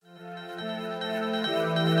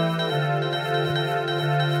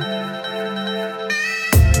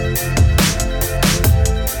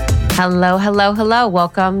Hello, hello, hello.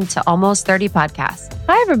 Welcome to Almost 30 Podcast.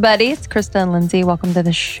 Hi, everybody. It's Krista and Lindsay. Welcome to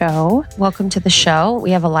the show. Welcome to the show. We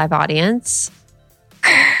have a live audience.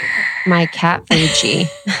 My cat Fuji.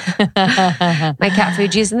 My cat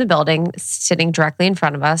Fuji is in the building, sitting directly in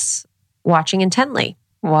front of us, watching intently.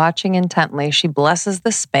 She blesses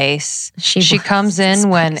the space. She comes in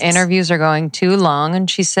when interviews are going too long and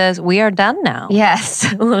she says, "We are done now."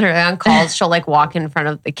 Yes. Literally on calls, she'll like walk in front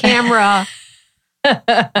of the camera.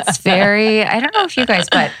 It's very, I don't know if you guys,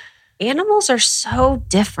 but animals are so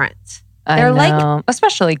different. They're like,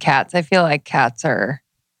 especially cats. I feel like cats are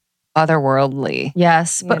otherworldly.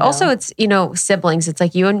 Yes. But also it's, siblings. It's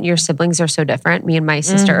like you and your siblings are so different. Me and my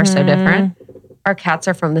sister are so different. Our cats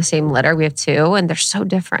are from the same litter. We have two and they're so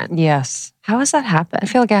different. Yes. How has that happened? I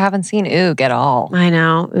feel like I haven't seen Oog at all. I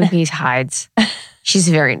know. Oogie hides. She's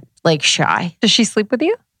very shy. Does she sleep with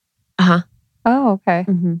you? Uh-huh. Oh, okay.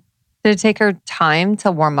 Mm-hmm. Did it take her time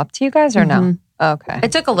to warm up to you guys or no? Okay.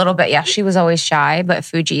 It took a little bit. Yeah, she was always shy, but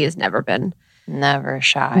Fuji has never been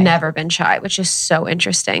shy, which is so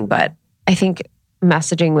interesting. But I think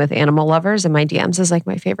messaging with animal lovers in my DMs is like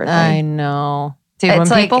my favorite thing. I know. Dude, when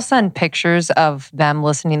people send pictures of them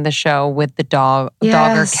listening to the show with the dog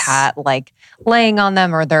or cat, like laying on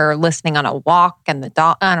them or they're listening on a walk and the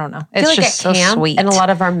dog, I don't know. It's just so sweet. And a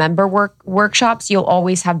lot of our member workshops, you'll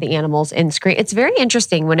always have the animals in screen. It's very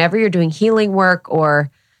interesting whenever you're doing healing work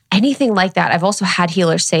or anything like that. I've also had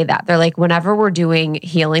healers say that. They're like, whenever we're doing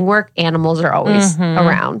healing work, animals are always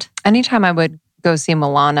around. Anytime I would go see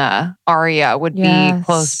Milana, Aria would be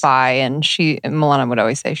close by and Milana would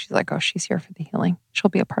always say, she's like, "Oh, she's here for the healing. She'll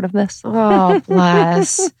be a part of this." Oh,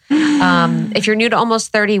 bless. If you're new to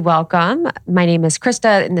Almost 30, welcome. My name is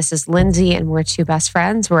Krista and this is Lindsay and we're two best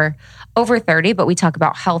friends. We're over 30, but we talk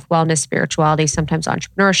about health, wellness, spirituality, sometimes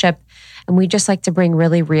entrepreneurship. And we just like to bring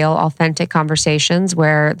really real, authentic conversations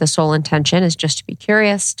where the sole intention is just to be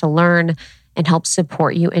curious, to learn, and help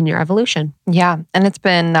support you in your evolution. Yeah. And it's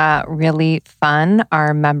been really fun.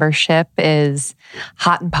 Our membership is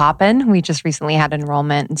hot and poppin'. We just recently had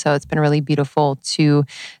enrollment. And so it's been really beautiful to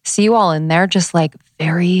see you all in there, just like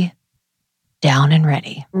very down and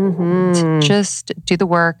ready to just do the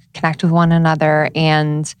work, connect with one another,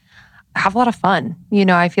 and have a lot of fun.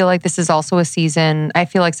 I feel like this is also a season. I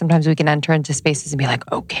feel like sometimes we can enter into spaces and be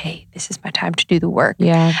like, okay, this is my time to do the work.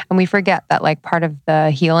 Yeah. And we forget that like part of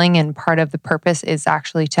the healing and part of the purpose is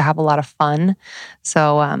actually to have a lot of fun.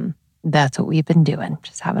 So that's what we've been doing,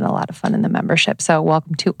 just having a lot of fun in the membership. So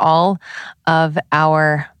welcome to all of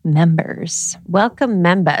our members. Welcome,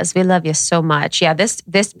 members. We love you so much. Yeah, this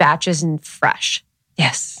batch isn't fresh.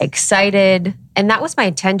 Yes. Excited. And that was my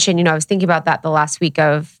intention. I was thinking about that the last week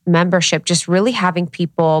of membership, just really having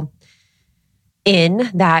people in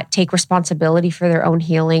that take responsibility for their own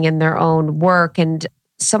healing and their own work. And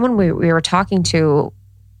someone we were talking to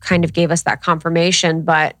kind of gave us that confirmation.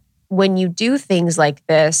 But when you do things like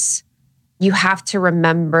this, you have to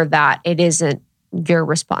remember that it isn't your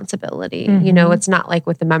responsibility. It's not like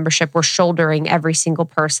with the membership, we're shouldering every single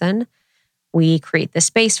person. We create the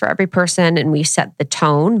space for every person and we set the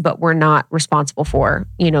tone, but we're not responsible for,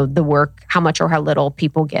 the work, how much or how little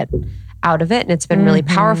people get out of it. And it's been really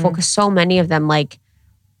powerful because so many of them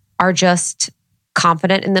are just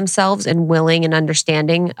confident in themselves and willing and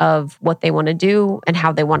understanding of what they want to do and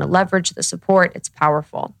how they want to leverage the support. It's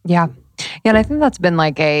powerful. Yeah. And I think that's been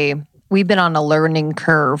we've been on a learning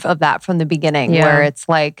curve of that from the beginning where it's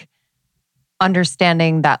like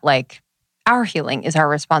understanding that our healing is our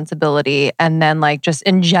responsibility. And then just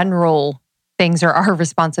in general, things are our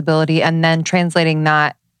responsibility. And then translating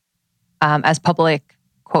that as public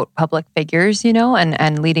figures,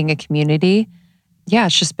 and leading a community. Yeah,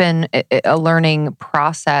 it's just been a learning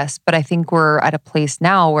process. But I think we're at a place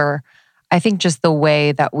now where I think just the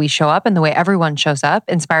way that we show up and the way everyone shows up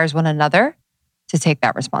inspires one another to take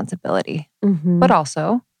that responsibility. But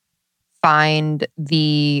also find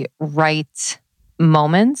the right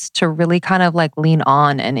moments to really kind of lean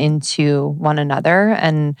on and into one another.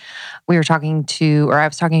 And I was talking to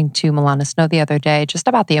Milana Snow the other day just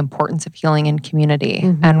about the importance of healing in community.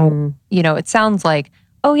 And, it sounds like,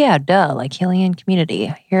 oh yeah, duh, healing in community.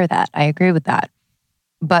 I hear that. I agree with that.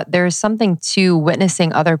 But there's something to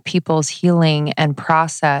witnessing other people's healing and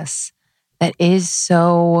process that is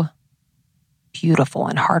so beautiful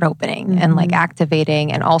and heart-opening and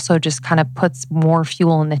activating, and also just kind of puts more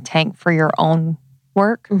fuel in the tank for your own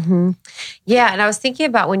work. Yeah. And I was thinking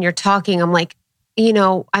about when you're talking, I'm like,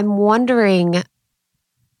 I'm wondering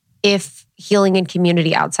if healing in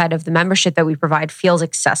community outside of the membership that we provide feels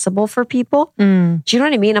accessible for people. Do you know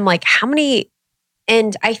what I mean? I'm like, how many,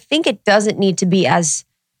 and I think it doesn't need to be as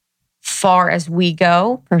far as we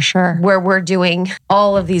go. For sure. Where we're doing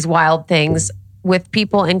all of these wild things with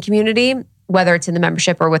people in community, whether it's in the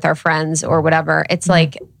membership or with our friends or whatever. It's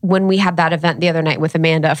like when we had that event the other night with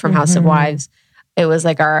Amanda from House of Wives, it was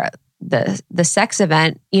like the sex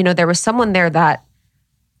event. You know, there was someone there that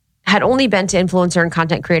had only been to influencer and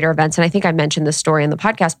content creator events. And I think I mentioned this story in the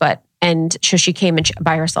podcast, and so she came in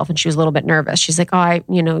by herself and she was a little bit nervous. She's like,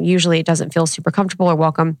 usually it doesn't feel super comfortable or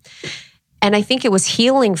welcome. And I think it was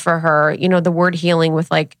healing for her, the word healing with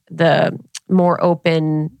like the more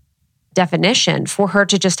open definition for her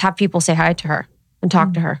to just have people say hi to her and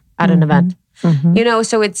talk to her at an event.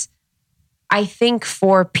 So I think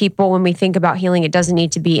for people, when we think about healing, it doesn't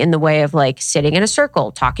need to be in the way of like sitting in a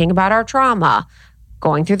circle, talking about our trauma,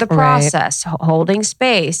 going through the process, holding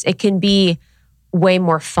space. It can be way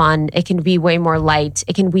more fun. It can be way more light.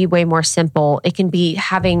 It can be way more simple. It can be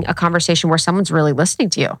having a conversation where someone's really listening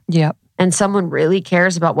to you. Yep. And someone really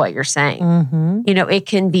cares about what you're saying. It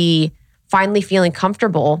can be finally feeling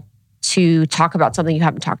comfortable to talk about something you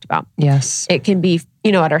haven't talked about. Yes. It can be,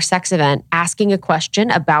 at our sex event, asking a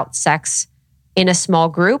question about sex in a small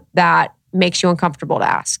group that makes you uncomfortable to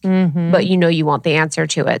ask, but you want the answer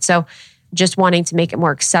to it. So just wanting to make it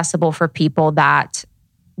more accessible for people that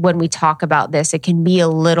when we talk about this, it can be a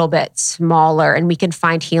little bit smaller and we can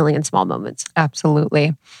find healing in small moments.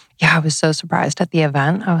 Absolutely. Yeah, I was so surprised at the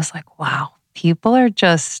event. I was like, wow, people are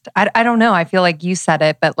just, I don't know. I feel like you said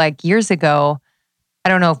it, but like years ago, I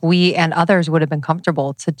don't know if we and others would have been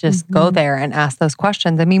comfortable to just go there and ask those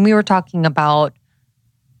questions. I mean, we were talking about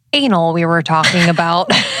anal. We were talking about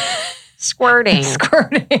squirting.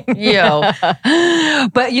 Yo.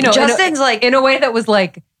 But, Justin's in a way that was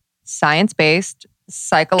like science-based,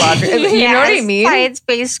 psychological. You know what I mean?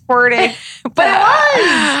 Science-based squirting. But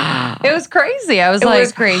it was crazy. I was it like,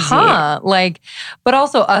 was crazy. But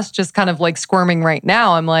also us just kind of like squirming right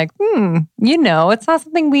now. I'm like, it's not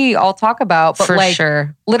something we all talk about, but for like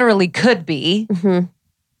sure. Literally could be.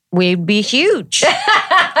 We'd be huge.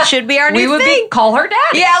 Should be our new thing. We would call her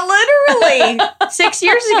daddy. Yeah, literally. 6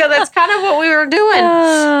 years ago, that's kind of what we were doing.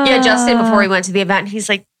 Yeah, Justin, before we went to the event, he's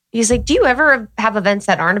like, do you ever have events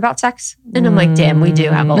that aren't about sex? And I'm like, damn, we do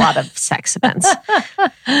have a lot of sex events.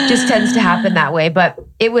 Just tends to happen that way. But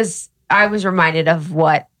I was reminded of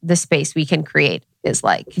what the space we can create is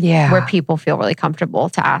like. Yeah. Where people feel really comfortable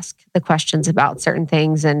to ask the questions about certain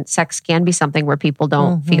things. And sex can be something where people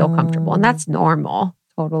don't feel comfortable. And that's normal.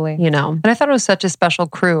 Totally. And I thought it was such a special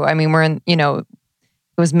crew. I mean, we're in,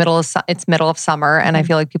 it's middle of summer and I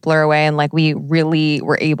feel like people are away and like we really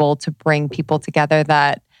were able to bring people together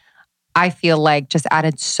that I feel like just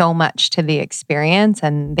added so much to the experience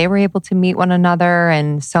and they were able to meet one another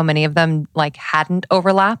and so many of them like hadn't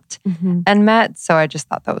overlapped and met. So I just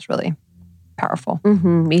thought that was really powerful.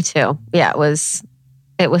 Me too. Yeah, it was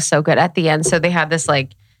so good at the end. So they had this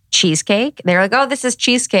like cheesecake. They were like, oh, this is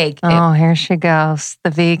cheesecake. Here she goes. The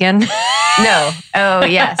vegan. No. Oh,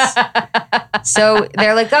 yes. So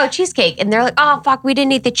they're like, oh, cheesecake. And they're like, oh, fuck, we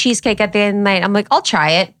didn't eat the cheesecake at the end of the night. I'm like, I'll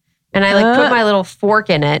try it. And I like put my little fork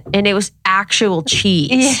in it and it was actual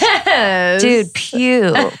cheese. Yes. Dude,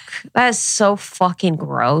 puke. That is so fucking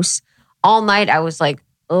gross. All night I was like,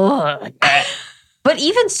 ugh. But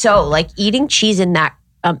even so, like eating cheese in that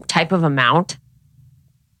type of amount,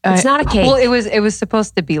 it's not a cake. Well, it was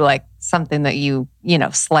supposed to be like something that you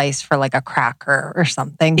slice for like a cracker or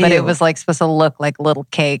something. But it was like supposed to look like a little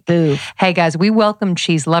cake. Boo. Hey guys, we welcome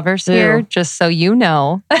cheese lovers here, just so you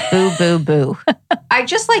know. Boo, boo, boo. I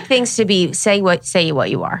just like things to be, say what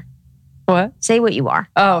you are. What? Say what you are.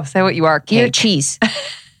 Oh, say what you are. Cake. You're cheese.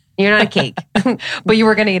 You're not a cake. But you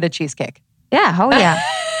were going to eat a cheesecake. Yeah. Oh, yeah.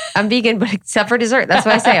 I'm vegan, but except for dessert. That's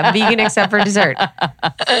what I say. I'm vegan except for dessert.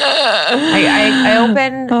 I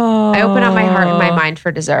open up my heart and my mind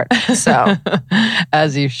for dessert. So,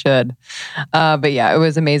 as you should. But yeah, it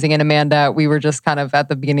was amazing. And Amanda, we were just kind of at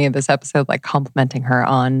the beginning of this episode, like complimenting her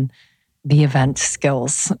on the event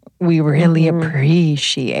skills. We really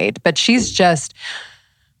appreciate. But she's just.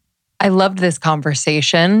 I loved this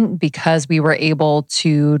conversation because we were able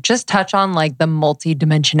to just touch on like the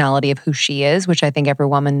multidimensionality of who she is, which I think every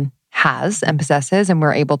woman has and possesses. And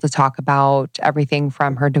we're able to talk about everything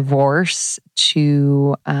from her divorce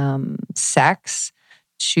to sex,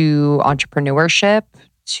 to entrepreneurship,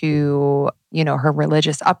 to, her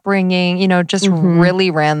religious upbringing, just really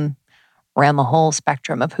ran the whole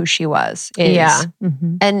spectrum of who she was. Yeah.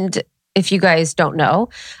 And if you guys don't know,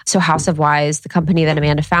 so House of Wives, the company that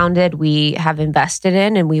Amanda founded, we have invested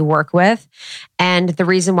in and we work with. And the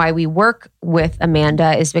reason why we work with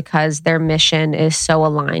Amanda is because their mission is so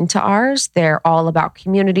aligned to ours. They're all about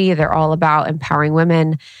community. They're all about empowering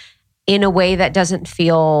women in a way that doesn't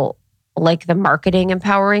feel like the marketing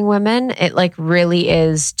empowering women. It like really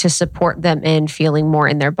is to support them in feeling more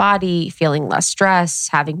in their body, feeling less stress,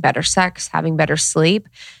 having better sex, having better sleep,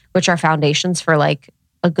 which are foundations for like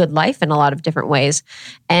a good life in a lot of different ways.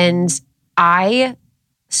 And I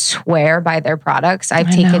swear by their products.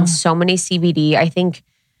 I've taken so many CBD. I think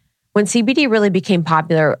when CBD really became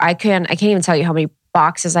popular, I can't even tell you how many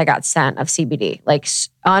boxes I got sent of CBD, like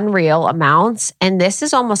unreal amounts. And this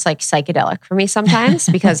is almost like psychedelic for me sometimes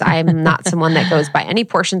because I'm not someone that goes by any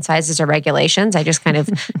portion sizes or regulations. I just kind of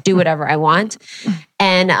do whatever I want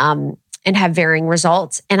and have varying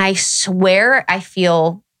results. And I swear I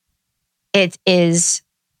feel it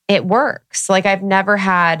works. Like I've never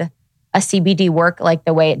had a CBD work like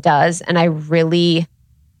the way it does. And I really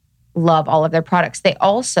love all of their products. They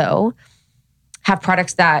also have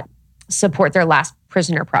products that support their Last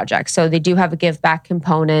Prisoner project. So they do have a give back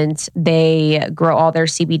component. They grow all their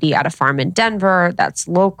CBD at a farm in Denver that's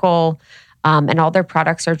local. And all their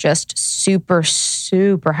products are just super,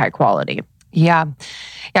 super high quality. Yeah.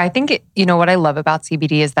 I think, what I love about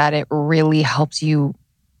CBD is that it really helps you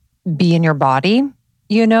be in your body,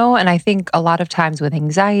 and I think a lot of times with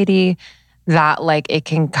anxiety that like it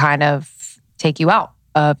can kind of take you out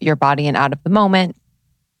of your body and out of the moment.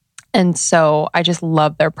 And so I just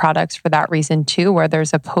love their products for that reason too, where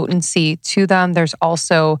there's a potency to them. There's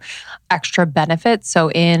also extra benefits.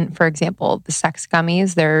 So for example, the sex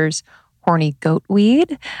gummies, there's horny goat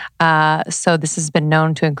weed. So this has been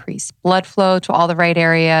known to increase blood flow to all the right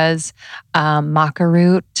areas. Maca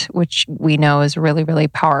root, which we know is really, really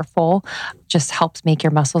powerful, just helps make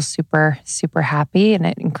your muscles super, super happy and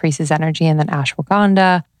it increases energy. And then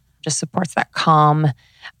ashwagandha just supports that calm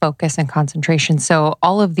focus and concentration. So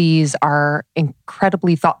all of these are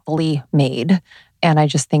incredibly thoughtfully made. And I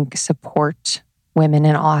just think support women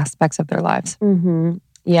in all aspects of their lives. Mm-hmm.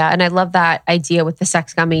 Yeah. And I love that idea with the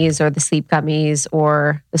sex gummies or the sleep gummies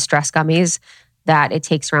or the stress gummies that it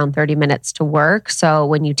takes around 30 minutes to work. So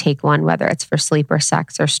when you take one, whether it's for sleep or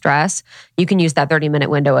sex or stress, you can use that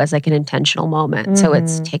 30-minute window as like an intentional moment. Mm-hmm. So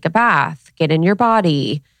it's take a bath, get in your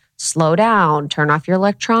body, slow down, turn off your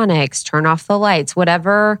electronics, turn off the lights,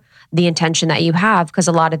 whatever the intention that you have, because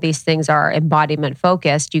a lot of these things are embodiment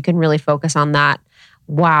focused. You can really focus on that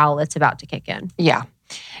while it's about to kick in. Yeah.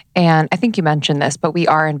 And I think you mentioned this, but we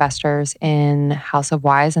are investors in House of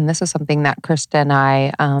Wise. And this is something that Krista and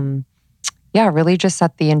I, really just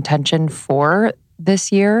set the intention for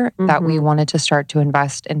this year, that we wanted to start to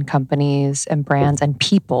invest in companies and brands and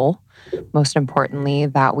people, most importantly,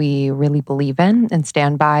 that we really believe in and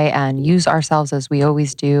stand by and use ourselves as we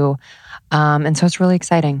always do. And so it's really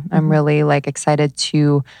exciting. I'm really excited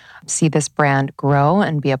to see this brand grow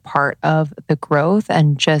and be a part of the growth,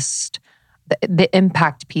 and just the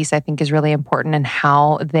impact piece I think is really important in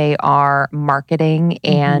how they are marketing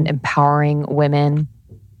and empowering women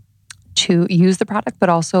to use the product, but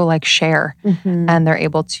also share. And they're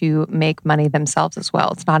able to make money themselves as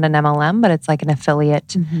well. It's not an MLM, but it's like an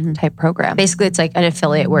affiliate type program. Basically, it's like an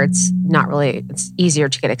affiliate where it's easier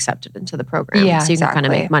to get accepted into the program. Yeah, so you can kind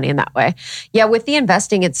of make money in that way. Yeah, with the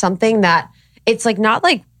investing, it's something that it's not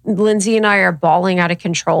like Lindsay and I are balling out of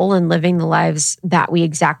control and living the lives that we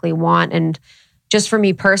exactly want. And just for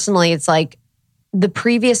me personally, it's like the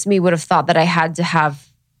previous me would have thought that I had to have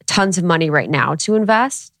tons of money right now to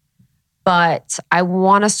invest. But I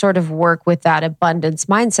want to sort of work with that abundance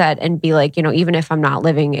mindset and be like, even if I'm not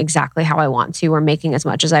living exactly how I want to, or making as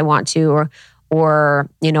much as I want to, or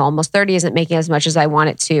almost 30 isn't making as much as I want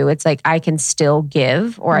it to, it's like I can still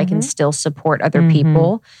give, or I can still support other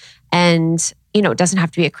people. And, it doesn't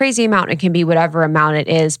have to be a crazy amount. It can be whatever amount it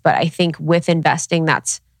is. But I think with investing,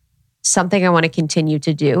 that's something I want to continue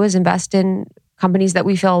to do, is invest in companies that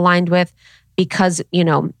we feel aligned with, because,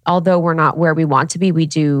 although we're not where we want to be,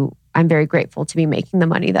 I'm very grateful to be making the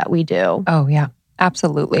money that we do. Oh, yeah,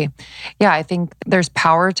 absolutely. Yeah, I think there's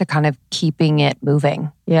power to kind of keeping it moving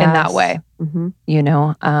in that way,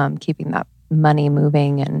 keeping that money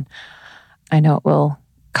moving. And I know it will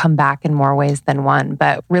come back in more ways than one,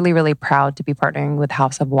 but really, really proud to be partnering with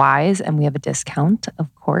House of Wise. And we have a discount,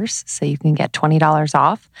 of course, so you can get $20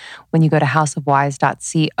 off when you go to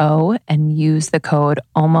houseofwise.co and use the code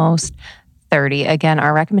ALMOST30. Again,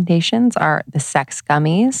 our recommendations are the sex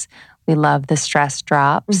gummies. We love the stress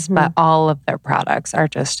drops, but all of their products are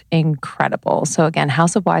just incredible. So again,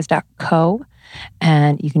 houseofwise.co,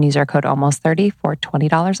 and you can use our code ALMOST30 for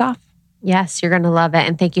 $20 off. Yes, you're going to love it.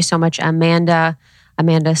 And thank you so much, Amanda.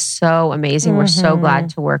 Amanda's so amazing. We're so glad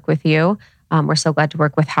to work with you. We're so glad to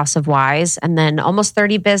work with House of Wise. And then Almost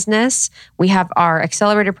 30 Business, we have our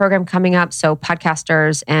accelerator program coming up. So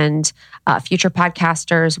podcasters and future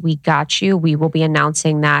podcasters, we got you. We will be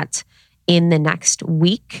announcing that in the next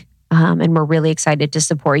week. And we're really excited to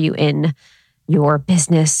support you in your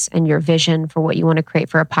business and your vision for what you want to create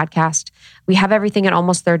for a podcast. We have everything at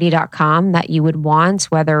almost30.com that you would want,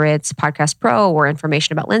 whether it's Podcast Pro or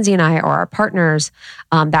information about Lindsay and I or our partners.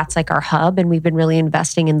 That's like our hub. And we've been really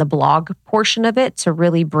investing in the blog portion of it to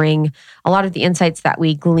really bring a lot of the insights that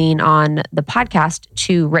we glean on the podcast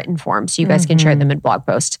to written form so you guys can share them in blog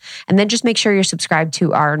posts. And then just make sure you're subscribed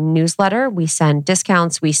to our newsletter. We send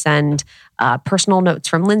discounts. We send personal notes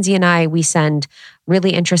from Lindsay and I. We send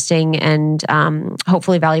really interesting and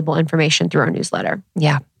hopefully valuable information through our newsletter.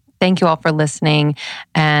 Yeah. Thank you all for listening.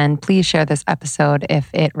 And please share this episode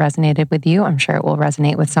if it resonated with you. I'm sure it will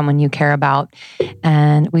resonate with someone you care about.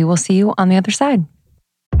 And we will see you on the other side.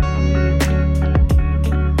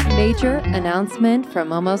 Major announcement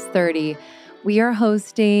from Almost 30. We are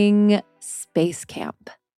hosting Space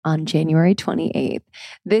Camp on January 28th.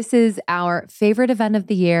 This is our favorite event of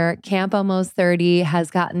the year. Camp Almost 30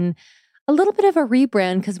 has gotten a little bit of a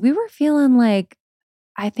rebrand because we were feeling like,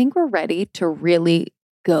 I think we're ready to really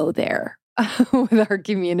go there with our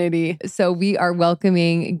community. So we are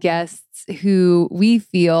welcoming guests who we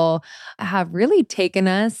feel have really taken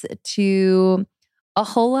us to a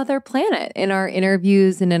whole other planet in our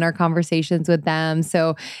interviews and in our conversations with them.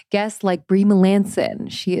 So guests like Brie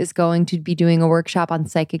Melanson, she is going to be doing a workshop on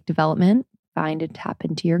psychic development, find and tap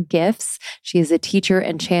into your gifts. She is a teacher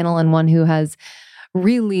and channel and one who has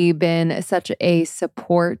really been such a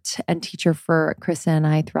support and teacher for Krista and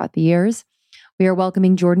I throughout the years. We are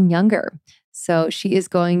welcoming Jordan Younger. So she is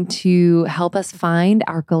going to help us find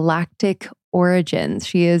our galactic origins.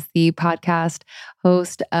 She is the podcast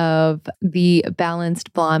host of the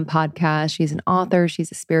Balanced Blonde podcast. She's an author.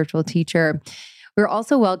 She's a spiritual teacher. We're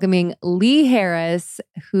also welcoming Lee Harris,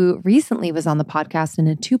 who recently was on the podcast in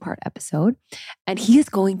a 2-part episode, and he is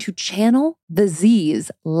going to channel the Z's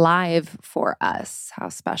live for us. How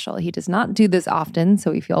special. He does not do this often, so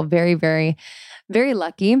we feel very, very, very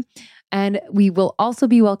lucky. And we will also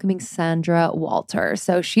be welcoming Sandra Walter.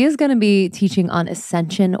 So she is going to be teaching on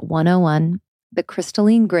Ascension 101, the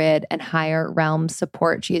crystalline grid, and higher realm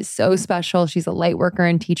support. She is so special. She's a light worker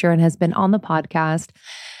and teacher and has been on the podcast.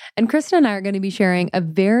 And Krista and I are going to be sharing a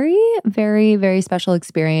very, very, very special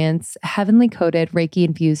experience, heavenly coded Reiki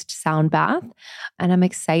infused sound bath. And I'm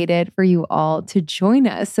excited for you all to join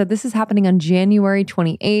us. So this is happening on January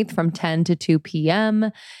 28th from 10 to 2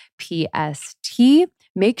 p.m. PST.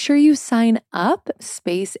 Make sure you sign up.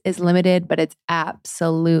 Space is limited, but it's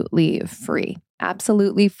absolutely free.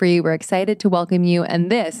 Absolutely free. We're excited to welcome you.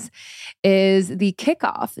 And this is the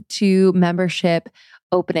kickoff to membership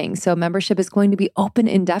opening. So membership is going to be open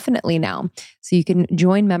indefinitely now. So you can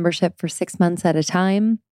join membership for 6 months at a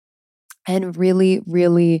time and really,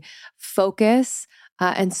 really focus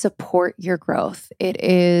and support your growth. It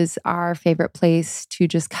is our favorite place to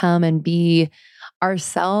just come and be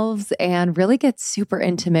ourselves and really get super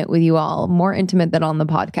intimate with you all, more intimate than on the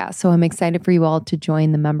podcast. So I'm excited for you all to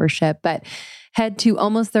join the membership, but head to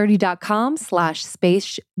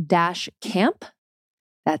almost30.com/space-camp.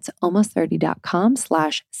 That's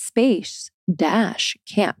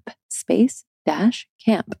almost30.com/space-camp.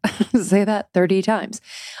 Space-camp. Say that 30 times.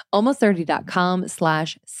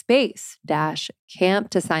 almost30.com/space-camp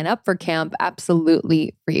to sign up for camp.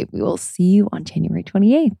 Absolutely free. We will see you on January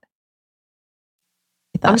 28th.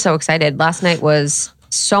 I'm so excited. Last night was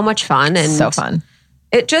so much fun. And so fun.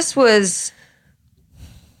 It just was,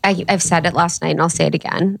 I've said it last night and I'll say it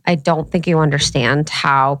again. I don't think you understand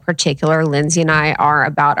how particular Lindsay and I are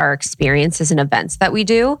about our experiences and events that we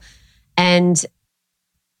do. And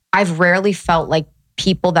I've rarely felt like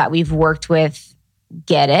people that we've worked with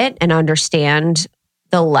get it and understand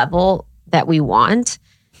the level that we want.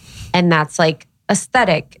 And that's like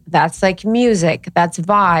aesthetic, that's like music, that's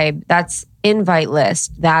vibe, that's invite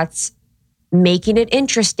list, that's making it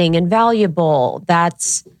interesting and valuable,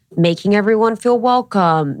 that's making everyone feel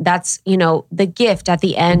welcome, that's, you know, the gift at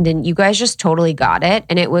the end. And you guys just totally got it.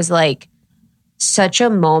 And it was like such a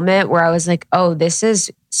moment where I was like, oh, this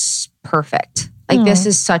is perfect. Like this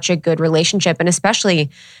is such a good relationship. And especially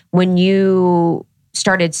when you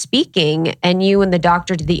started speaking and you and the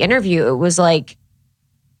doctor did the interview, it was like,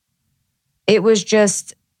 it was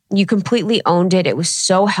just, you completely owned it. It was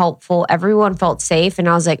so helpful. Everyone felt safe. And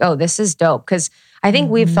I was like, oh, this is dope. Because I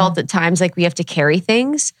think we've felt at times like we have to carry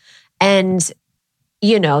things. And,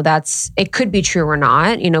 you know, it could be true or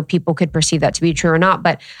not. You know, people could perceive that to be true or not.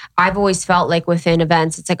 But I've always felt like within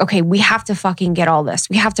events, it's like, okay, we have to fucking get all this.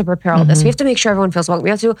 We have to prepare all this. We have to make sure everyone feels welcome. We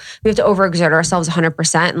have to overexert ourselves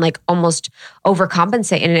 100% and like almost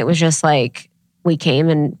overcompensate. And it was just like, we came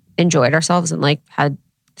and enjoyed ourselves and like had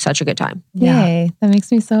such a good time. Yay. That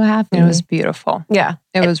makes me so happy. It was beautiful. Yeah.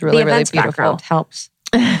 It was really, really beautiful. Background helps.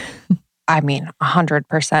 I mean,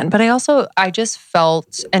 100%. But I just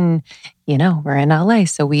felt, and we're in LA.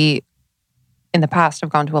 So we, in the past, have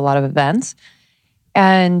gone to a lot of events.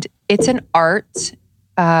 And it's an art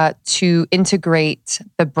to integrate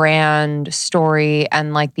the brand story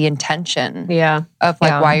and like the intention of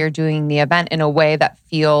why you're doing the event in a way that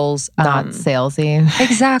feels not salesy.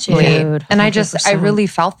 Exactly. Dude, and I really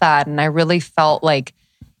felt that. And I really felt like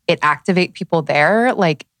it activate people there,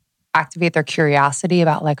 like activate their curiosity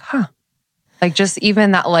about like, like just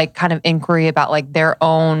even that like kind of inquiry about like their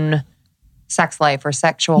own sex life or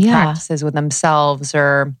sexual practices with themselves,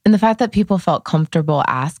 and the fact that people felt comfortable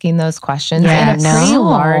asking those questions in a pretty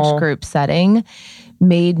large group setting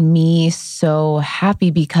made me so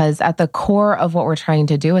happy, because at the core of what we're trying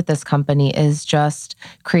to do with this company is just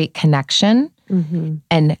create connection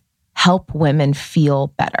and help women feel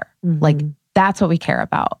better. Like that's what we care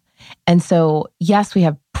about. And so, yes, we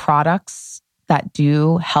have products that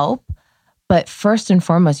do help, but first and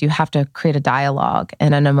foremost, you have to create a dialogue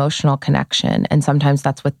and an emotional connection. And sometimes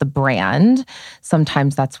that's with the brand.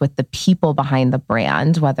 Sometimes that's with the people behind the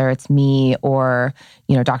brand, whether it's me or,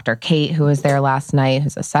 Dr. Kate, who was there last night,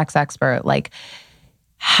 who's a sex expert. Like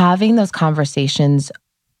having those conversations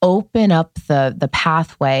open up the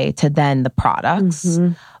pathway to then the products.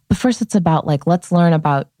 But first it's about like, let's learn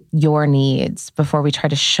about your needs before we try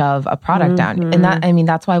to shove a product down. And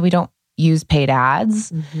that's why we don't use paid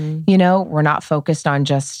ads. We're not focused on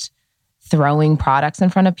just throwing products in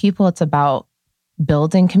front of people. It's about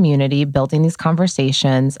building community, building these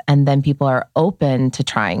conversations, and then people are open to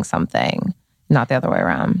trying something, not the other way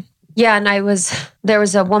around. Yeah. And there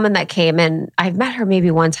was a woman that came, and I've met her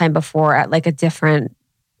maybe one time before at like a different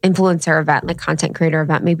influencer event, like content creator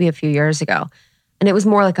event, maybe a few years ago. And it was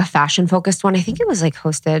more like a fashion focused one. I think it was like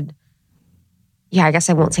hosted. Yeah, I guess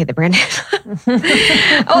I won't say the brand name.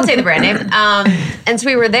 I won't say the brand name. And so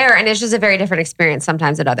we were there, and it's just a very different experience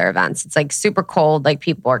sometimes at other events. It's like super cold, like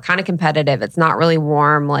people are kind of competitive. It's not really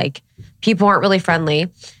warm, like people aren't really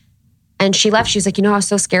friendly. And she left, she was like, I was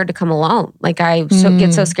so scared to come alone. Like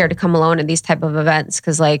get so scared to come alone at these type of events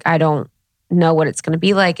because like I don't know what it's going to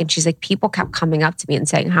be like. And she's like, people kept coming up to me and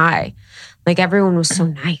saying hi. Like everyone was so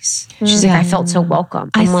nice. She's like, I felt so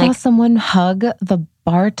welcome. I saw someone hug the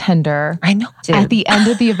bartender. I know, dude. At the end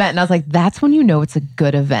of the event, and I was like, "That's when you know it's a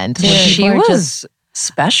good event." Dude, she was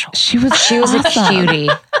special. She was a cutie,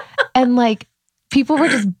 and like people were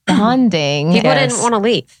just bonding. People didn't want to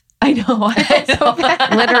leave. I know. I felt so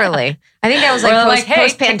bad. Literally, I think that was like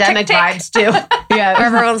post-pandemic vibes too. Yeah, where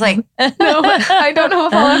everyone's like, "No, I don't know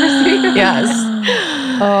if I'll ever see you." Yes.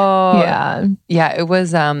 Oh, yeah. It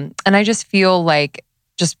was, and I just feel like,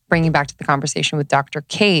 just bringing back to the conversation with Dr.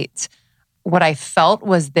 Kate, what I felt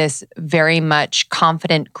was this very much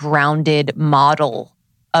confident, grounded model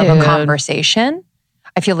of a conversation.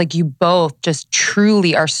 I feel like you both just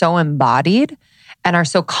truly are so embodied and are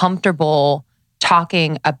so comfortable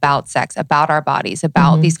talking about sex, about our bodies,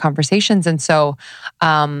 about these conversations. And so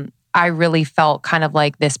I really felt kind of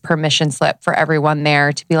like this permission slip for everyone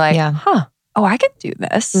there to be like, oh, I could do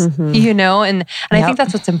this, And I think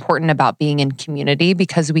that's what's important about being in community,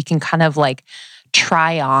 because we can kind of like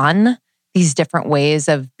try on these different ways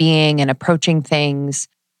of being and approaching things.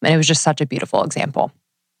 And it was just such a beautiful example.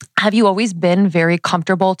 Have you always been very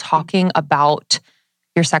comfortable talking about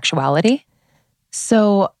your sexuality?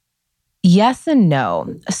 So, yes and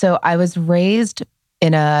no. So I was raised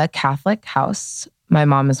in a Catholic house. My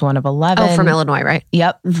mom is one of 11. Oh, from Illinois, right?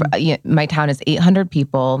 Yep. My town is 800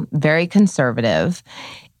 people, very conservative,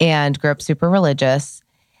 and grew up super religious.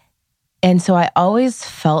 And so I always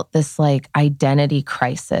felt this like identity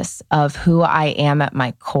crisis of who I am at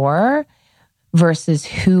my core versus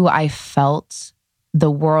who I felt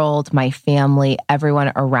the world, my family,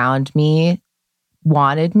 everyone around me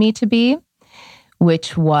wanted me to be,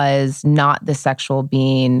 which was not the sexual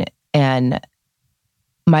being. And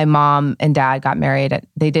my mom and dad got married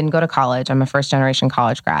they didn't go to college. I'm a first generation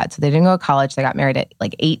college grad. So they didn't go to college. They got married at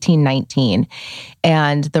like 18, 19.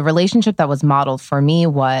 And the relationship that was modeled for me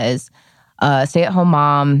was a stay-at-home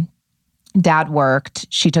mom. Dad worked.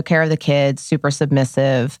 She took care of the kids, super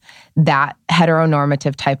submissive, that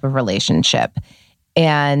heteronormative type of relationship.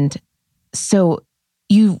 And so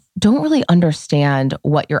you don't really understand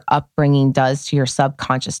what your upbringing does to your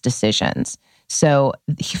subconscious decisions. So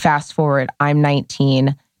fast forward, I'm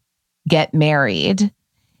 19, get married,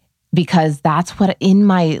 because that's what in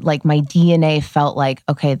my DNA felt like,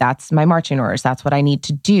 okay, that's my marching orders. That's what I need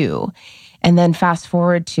to do. And then fast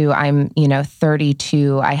forward to I'm,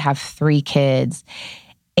 32, I have 3 kids,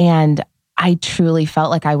 and I truly felt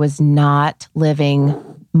like I was not living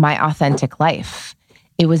my authentic life.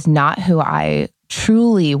 It was not who I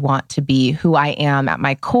truly want to be, who I am at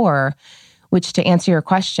my core, which, to answer your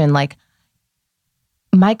question, like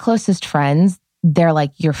my closest friends, they're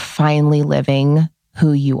like, you're finally living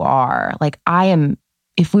who you are. Like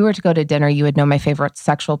if we were to go to dinner, you would know my favorite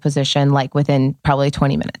sexual position, like within probably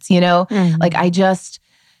 20 minutes, Like I just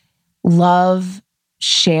love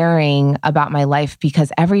sharing about my life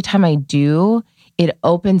because every time I do, it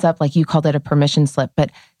opens up, like you called it a permission slip,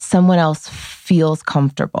 but someone else feels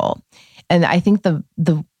comfortable. And I think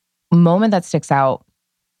the moment that sticks out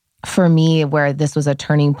for me where this was a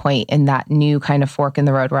turning point in that new kind of fork in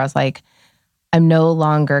the road where I was like, I'm no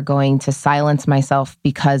longer going to silence myself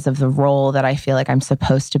because of the role that I feel like I'm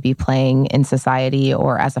supposed to be playing in society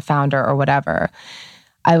or as a founder or whatever.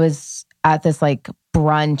 I was at this like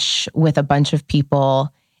brunch with a bunch of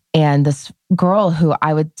people, and this girl who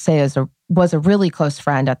I would say was a really close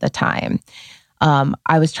friend at the time.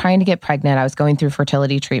 I was trying to get pregnant. I was going through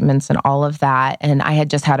fertility treatments and all of that. And I had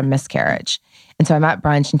just had a miscarriage. And so I'm at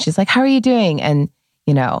brunch and she's like, how are you doing? And,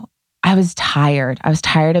 I was tired. I was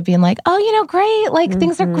tired of being like, oh, great. Like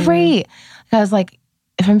things are great. I was like,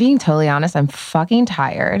 if I'm being totally honest, I'm fucking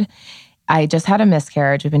tired. I just had a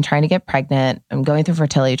miscarriage. We've been trying to get pregnant. I'm going through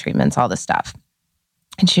fertility treatments, all this stuff.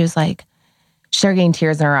 And she was like, she started getting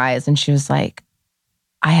tears in her eyes. And she was like,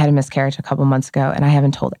 I had a miscarriage a couple months ago and I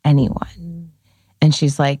haven't told anyone. And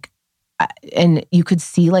she's like, and you could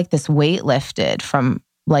see like this weight lifted from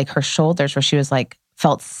like her shoulders where she was like,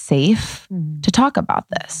 felt safe to talk about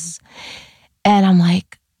this. And I'm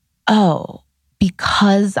like, oh,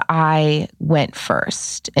 because I went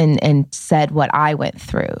first and said what I went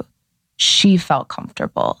through, she felt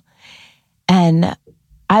comfortable. And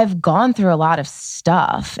I've gone through a lot of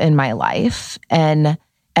stuff in my life. And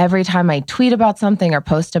every time I tweet about something or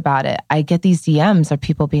post about it, I get these DMs of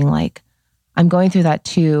people being like, I'm going through that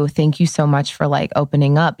too. Thank you so much for like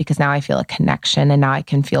opening up because now I feel a connection and now I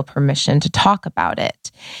can feel permission to talk about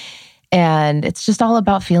it. And it's just all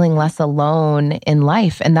about feeling less alone in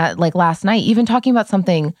life. And that like last night, even talking about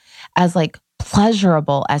something as like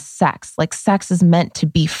pleasurable as sex, like sex is meant to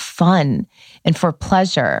be fun and for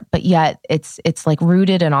pleasure, but yet it's like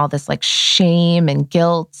rooted in all this like shame and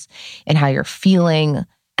guilt and how you're feeling.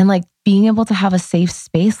 And like being able to have a safe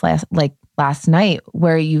space last night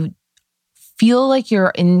where you feel like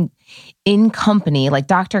you're in company, like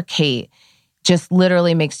Dr. Kate just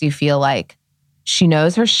literally makes you feel like she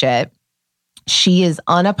knows her shit. She is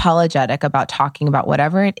unapologetic about talking about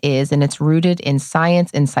whatever it is, and it's rooted in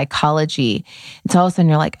science and psychology. And so all of a sudden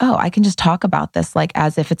you're like, oh, I can just talk about this like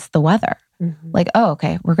as if it's the weather. Like, oh,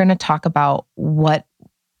 okay, we're going to talk about what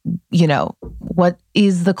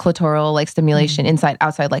is the clitoral like stimulation inside,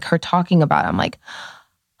 outside, like her talking about it. I'm like,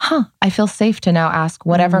 I feel safe to now ask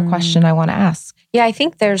whatever question I want to ask. Yeah, I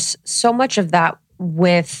think there's so much of that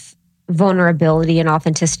with vulnerability and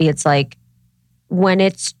authenticity. It's like when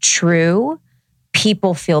it's true,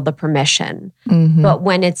 people feel the permission. But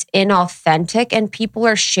when it's inauthentic and people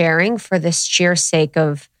are sharing for the sheer sake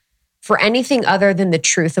of, for anything other than the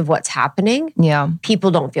truth of what's happening, people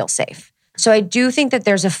don't feel safe. So I do think that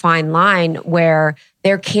there's a fine line where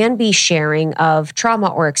there can be sharing of trauma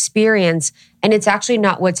or experience, and it's actually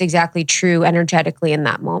not what's exactly true energetically in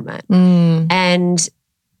that moment. And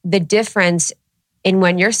the difference in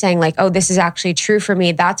when you're saying like, oh, this is actually true for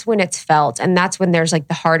me, that's when it's felt. And that's when there's like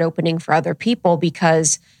the heart opening for other people,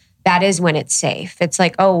 because that is when it's safe. It's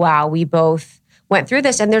like, oh, wow, we both went through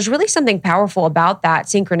this. And there's really something powerful about that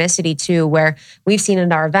synchronicity too, where we've seen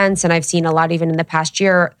in our events, and I've seen a lot even in the past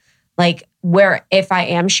year, like where if I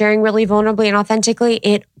am sharing really vulnerably and authentically,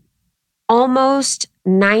 it almost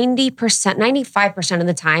 90%, 95% of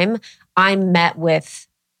the time, I'm met with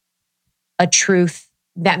a truth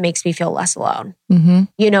that makes me feel less alone.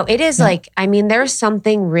 It is like, I mean, there's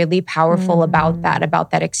something really powerful about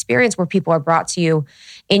that experience where people are brought to you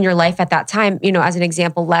in your life at that time. As an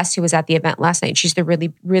example, Les, who was at the event last night, she's the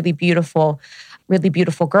really, really beautiful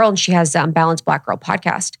girl. And she has Balanced Black Girl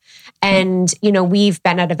podcast. And, we've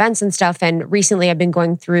been at events and stuff. And recently I've been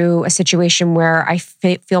going through a situation where I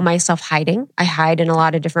feel myself hiding. I hide in a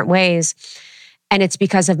lot of different ways. And it's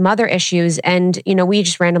because of mother issues. And, we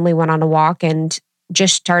just randomly went on a walk and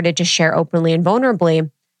just started to share openly and vulnerably.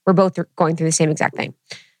 We're both going through the same exact thing.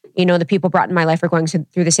 The people brought in my life are going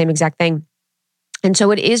through the same exact thing. And so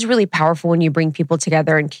it is really powerful when you bring people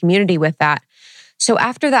together in community with that. So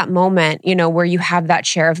after that moment, where you have that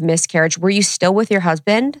share of miscarriage, were you still with your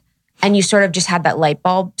husband and you sort of just had that light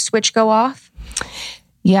bulb switch go off?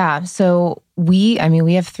 Yeah. So we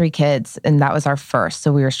have 3 kids, and that was our first.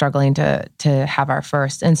 So we were struggling to have our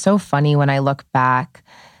first. And so funny when I look back,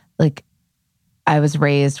 like I was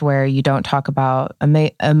raised where you don't talk about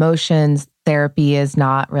emotions. Therapy is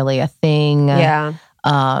not really a thing. Yeah.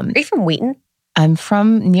 Are you from Wheaton? I'm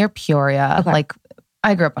from near Peoria. Okay. Like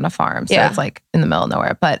I grew up on a farm, so it's like in the middle of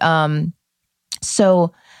nowhere. But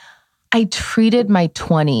so I treated my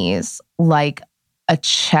 20s like a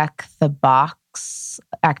check the box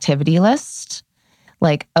activity list.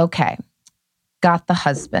 Like, okay, got the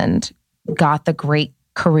husband, got the great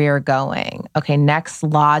career going. Okay, next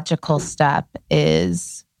logical step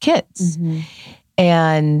is kids.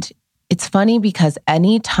 And it's funny because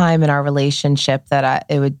any time in our relationship that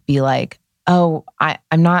it would be like, oh,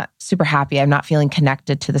 I'm not super happy, I'm not feeling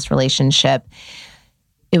connected to this relationship,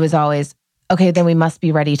 it was always, okay, then we must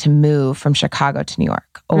be ready to move from Chicago to New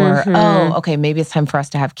York. Or, oh, okay, maybe it's time for us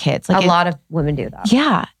to have kids. Like a lot of women do that.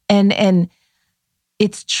 Yeah. And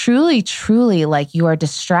it's truly, truly like you are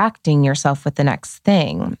distracting yourself with the next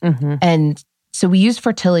thing. And so we used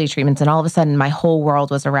fertility treatments, and all of a sudden my whole world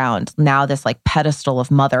was around now this like pedestal of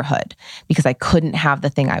motherhood because I couldn't have the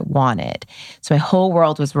thing I wanted. So my whole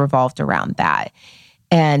world was revolved around that.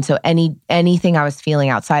 And so anything I was feeling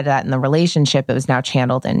outside of that in the relationship, it was now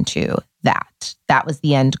channeled into that. That was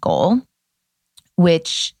the end goal,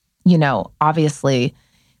 which, you know, obviously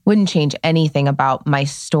wouldn't change anything about my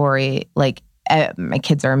story. Like my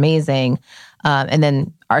kids are amazing. And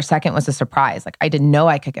then our second was a surprise. Like I didn't know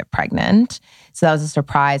I could get pregnant. So that was a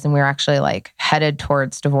surprise. And we were actually like headed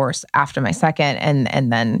towards divorce after my second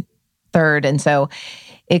and then third. And so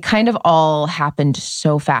it kind of all happened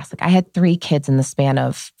so fast. Like I had 3 kids in the span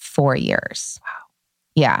of 4 years. Wow.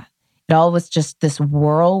 Yeah. It all was just this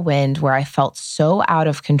whirlwind where I felt so out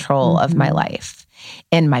of control of my life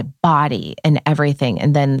and my body and everything.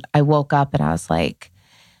 And then I woke up and I was like,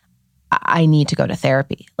 I need to go to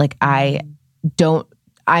therapy. Like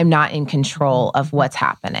I'm not in control of what's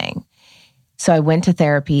happening. So I went to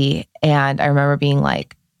therapy, and I remember being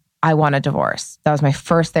like, I want a divorce. That was my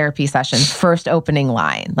first therapy session, first opening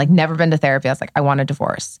line. Like never been to therapy. I was like, I want a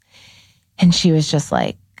divorce. And she was just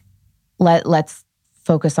like, let's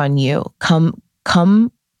focus on you.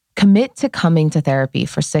 Commit to coming to therapy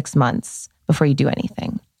for 6 months before you do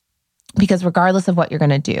anything. Because regardless of what you're going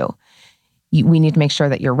to do, we need to make sure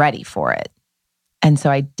that you're ready for it. And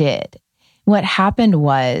so I did. What happened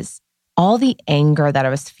was all the anger that I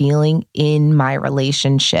was feeling in my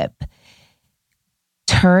relationship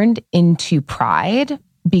turned into pride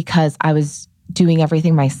because I was doing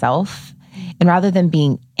everything myself. And rather than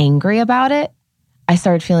being angry about it, I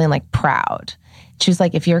started feeling like proud. She was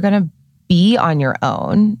like, if you're going to be on your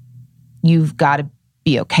own, you've got to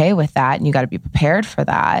be okay with that, and you got to be prepared for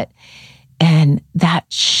that. And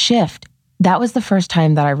that shift, that was the first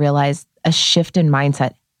time that I realized a shift in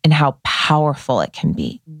mindset and how powerful it can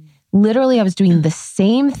be. Literally, I was doing the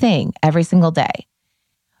same thing every single day,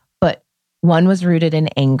 but one was rooted in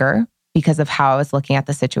anger because of how I was looking at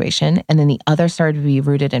the situation. And then the other started to be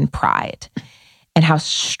rooted in pride and how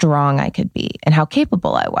strong I could be and how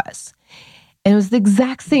capable I was. And it was the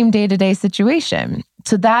exact same day-to-day situation.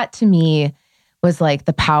 So that to me was like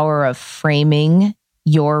the power of framing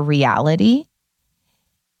your reality.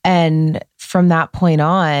 And from that point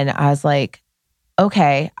on, I was like,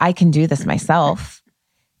 okay, I can do this myself.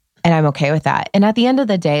 And I'm okay with that. And at the end of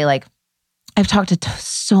the day, like I've talked to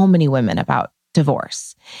so many women about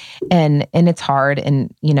divorce, and it's hard.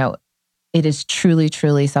 And, you know, it is truly,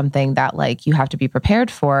 truly something that like you have to be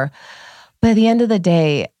prepared for. But at the end of the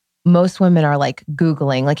day, most women are like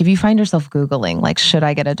Googling, like if you find yourself Googling, like, should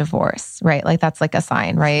I get a divorce? Right? Like that's like a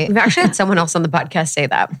sign, right? We've actually had someone else on the podcast say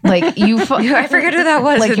that. Like I forget who that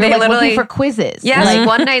was. Like you're like looking for quizzes. Yeah. Like, Like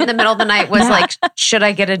one night in the middle of the night was like, should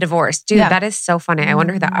I get a divorce? Dude, that is so funny. I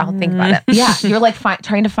wonder that I'll think about it. Yeah. You're like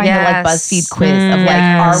trying to find the like BuzzFeed quiz of like,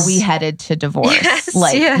 are we headed to divorce?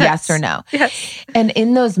 Yes or no? Yes. And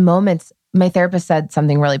in those moments, my therapist said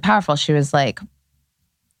something really powerful. She was like,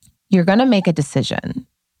 you're going to make a decision.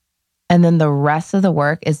 And then the rest of the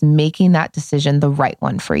work is making that decision the right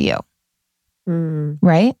one for you.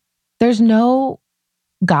 Right? There's no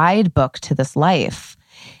guidebook to this life.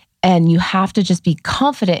 And you have to just be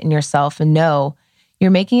confident in yourself and know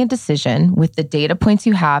you're making a decision with the data points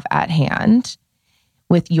you have at hand,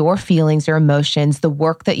 with your feelings, your emotions, the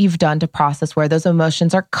work that you've done to process where those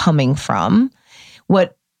emotions are coming from.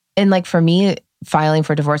 And like for me, filing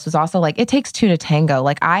for divorce was also like, it takes 2 to tango.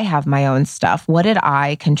 Like I have my own stuff. What did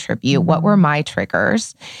I contribute? What were my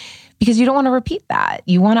triggers? Because you don't want to repeat that.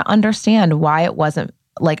 You want to understand why it wasn't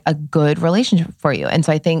like a good relationship for you. And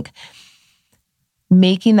so I think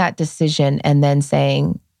making that decision and then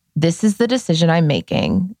saying, this is the decision I'm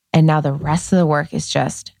making. And now the rest of the work is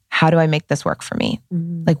just, how do I make this work for me?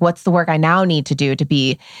 Mm-hmm. Like, what's the work I now need to do to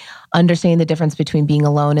be understanding the difference between being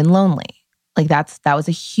alone and lonely? Like that was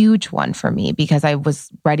a huge one for me because I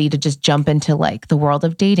was ready to just jump into like the world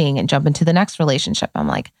of dating and jump into the next relationship. I'm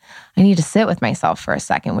like, I need to sit with myself for a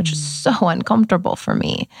second, which is so uncomfortable for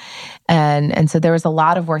me. And so there was a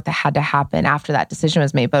lot of work that had to happen after that decision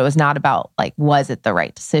was made, but it was not about like, was it the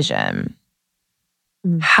right decision?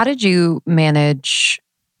 How did you manage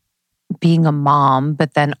being a mom,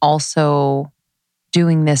 but then also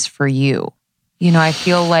doing this for you? You know, I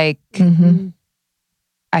feel like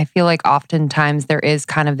oftentimes there is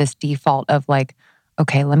kind of this default of like,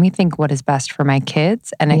 okay, let me think what is best for my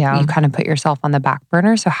kids. And you kind of put yourself on the back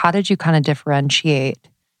burner. So how did you kind of differentiate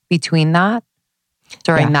between that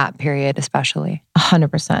during that period, especially?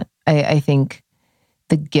 100%. I think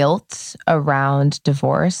the guilt around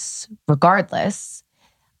divorce, regardless,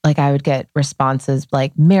 like I would get responses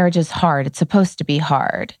like, marriage is hard. It's supposed to be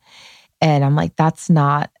hard. And I'm like, that's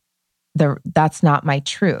not my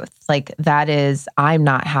truth. Like that is, I'm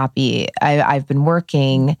not happy. I've been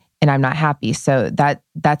working and I'm not happy. So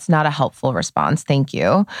that's not a helpful response. Thank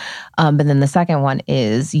you. But then the second one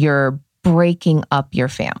is you're breaking up your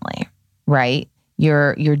family, right?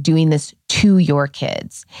 You're doing this to your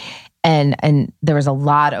kids. And there was a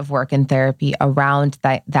lot of work in therapy around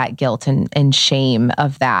that guilt and shame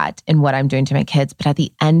of that and what I'm doing to my kids. But at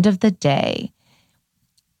the end of the day,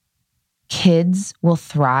 kids will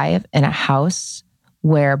thrive in a house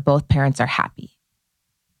where both parents are happy.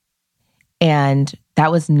 And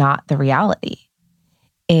that was not the reality.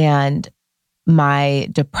 And my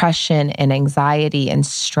depression and anxiety and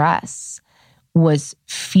stress was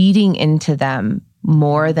feeding into them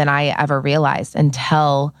more than I ever realized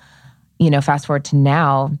until, fast forward to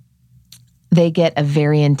now, they get a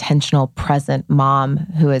very intentional, present mom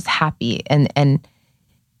who is happy and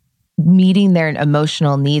meeting their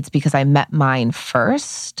emotional needs because I met mine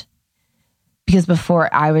first. Because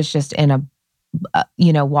before I was just in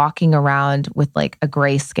walking around with like a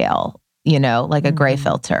gray scale, like a gray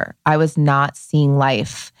filter. I was not seeing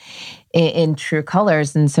life in true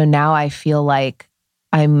colors. And so now I feel like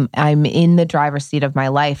I'm in the driver's seat of my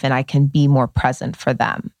life and I can be more present for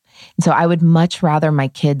them. And so I would much rather my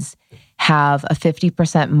kids have a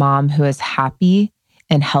 50% mom who is happy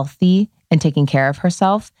and healthy and taking care of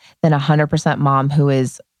herself than 100% mom who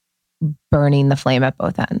is burning the flame at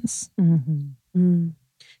both ends.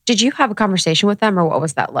 Did you have a conversation with them or what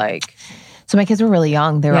was that like? So my kids were really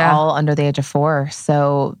young. They were all under the age of 4.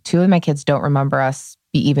 So 2 of my kids don't remember us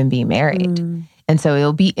even being married. And so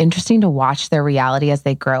it'll be interesting to watch their reality as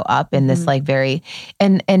they grow up in this like very,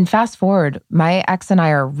 and fast forward, my ex and I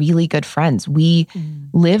are really good friends. We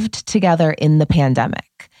lived together in the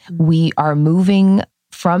pandemic. We are moving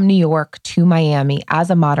from New York to Miami as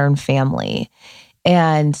a modern family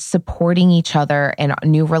and supporting each other in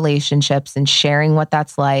new relationships and sharing what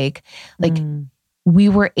that's like. Like we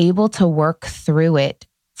were able to work through it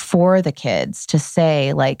for the kids to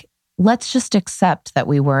say like, let's just accept that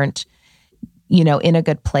we weren't, in a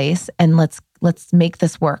good place and let's make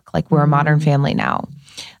this work. Like we're a modern family now.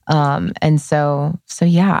 And so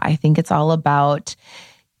yeah, I think it's all about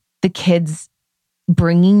the kids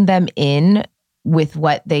bringing them in with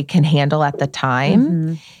what they can handle at the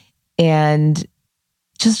time and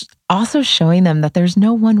just also showing them that there's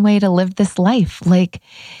no one way to live this life. Like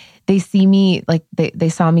they see me, like they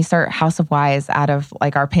saw me start House of Wise out of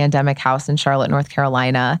like our pandemic house in Charlotte, North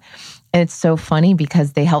Carolina. And it's so funny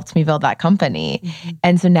because they helped me build that company.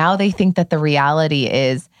 And so now they think that the reality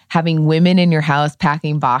is having women in your house,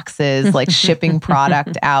 packing boxes, like shipping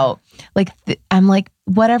product out. Like I'm like,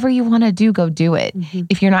 whatever you want to do, go do it.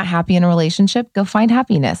 If you're not happy in a relationship, go find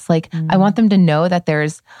happiness. Like I want them to know that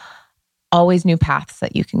there's always new paths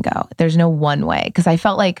that you can go. There's no one way. Because I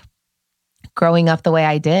felt like growing up the way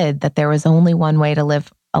I did, that there was only one way to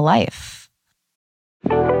live a life.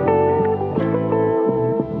 Not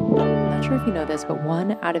sure if you know this, but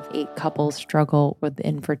 1 out of 8 couples struggle with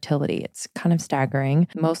infertility. It's kind of staggering.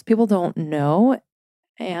 Most people don't know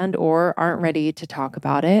and or aren't ready to talk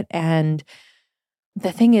about it. And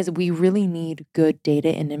the thing is, we really need good data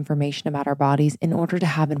and information about our bodies in order to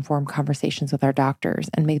have informed conversations with our doctors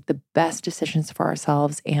and make the best decisions for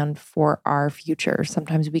ourselves and for our future.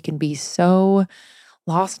 Sometimes we can be so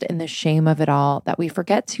lost in the shame of it all that we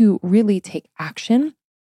forget to really take action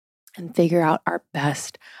and figure out our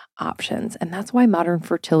best options. And that's why Modern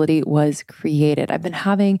Fertility was created. I've been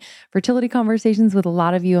having fertility conversations with a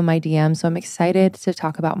lot of you in my DM, so I'm excited to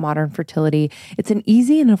talk about Modern Fertility. It's an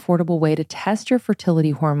easy and affordable way to test your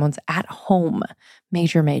fertility hormones at home.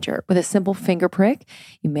 Major. With a simple finger prick,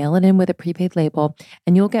 you mail it in with a prepaid label,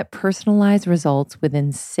 and you'll get personalized results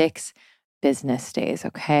within 6 business days,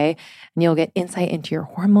 okay? And you'll get insight into your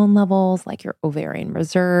hormone levels, like your ovarian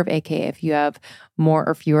reserve, aka if you have more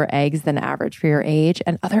or fewer eggs than average for your age,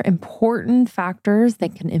 and other important factors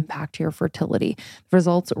that can impact your fertility. The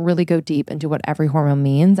results really go deep into what every hormone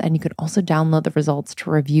means, and you can also download the results to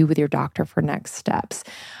review with your doctor for next steps.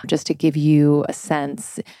 Just to give you a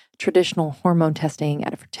sense, traditional hormone testing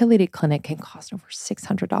at a fertility clinic can cost over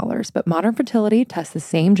 $600, but Modern Fertility tests the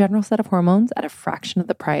same general set of hormones at a fraction of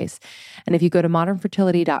the price. And if you go to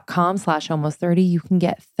modernfertility.com/almost30, you can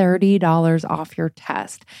get $30 off your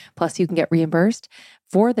test. Plus, you can get reimbursed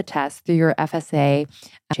for the test through your FSA,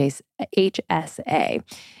 HSA.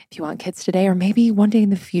 If you want kids today or maybe one day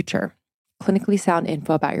in the future, clinically sound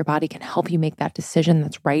info about your body can help you make that decision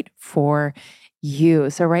that's right for you.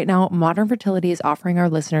 So right now, Modern Fertility is offering our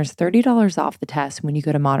listeners $30 off the test when you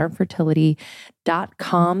go to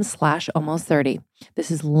modernfertility.com/almost30. This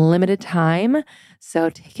is limited time, so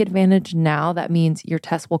take advantage now. That means your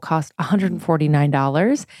test will cost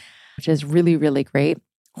 $149, which is really, really great.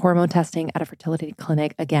 Hormone testing at a fertility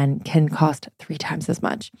clinic, again, can cost 3 times as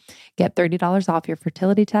much. Get $30 off your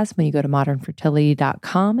fertility test when you go to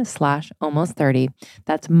modernfertility.com/almost30.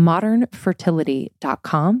 That's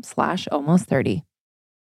modernfertility.com/almost30.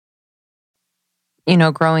 You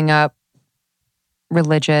know, growing up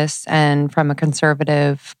religious and from a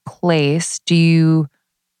conservative place, do you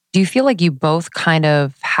feel like you both kind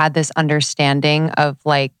of had this understanding of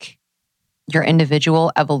like your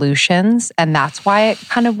individual evolutions, and that's why it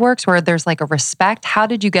kind of works, where there's like a respect? How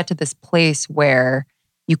did you get to this place where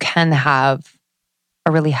you can have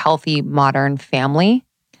a really healthy modern family?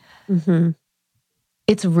 Mm-hmm.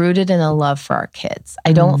 It's rooted in a love for our kids.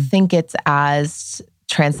 I don't think it's as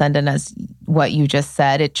transcendent as what you just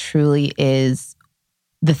said. It truly is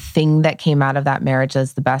the thing that came out of that marriage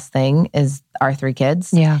as the best thing is our 3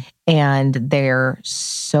 kids. Yeah. And they're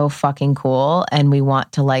so fucking cool. And we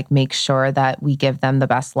want to like make sure that we give them the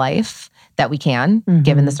best life that we can,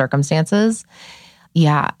 given the circumstances.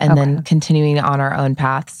 Yeah. And then continuing on our own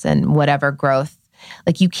paths and whatever growth.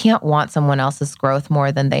 Like you can't want someone else's growth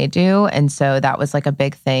more than they do. And so that was like a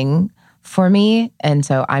big thing for me. And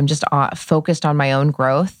so I'm just focused on my own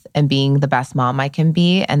growth and being the best mom I can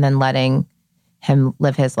be, and then letting him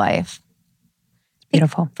live his life.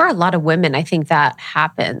 Beautiful. For a lot of women, I think that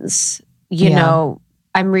happens. You know,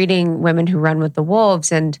 I'm reading Women Who Run with the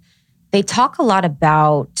Wolves, and they talk a lot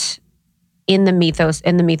about in the mythos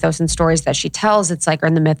and stories that she tells, it's like, or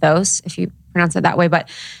in the mythos, if you pronounce it that way, but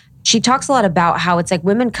she talks a lot about how it's like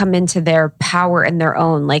women come into their power in their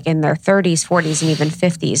own, like in their 30s, 40s, and even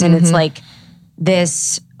 50s. And it's like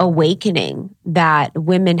this awakening that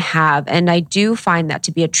women have. And I do find that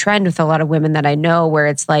to be a trend with a lot of women that I know, where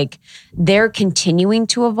it's like they're continuing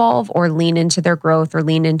to evolve or lean into their growth or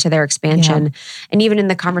lean into their expansion. Yeah. And even in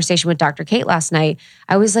the conversation with Dr. Kate last night,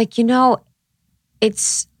 I was like, you know,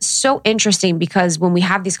 it's so interesting because when we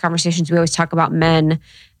have these conversations, we always talk about men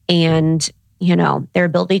and, you know, their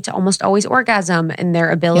ability to almost always orgasm and their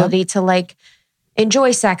ability to like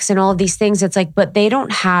enjoy sex and all of these things. It's like, but they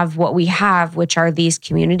don't have what we have, which are these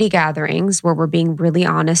community gatherings where we're being really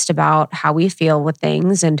honest about how we feel with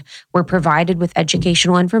things. And we're provided with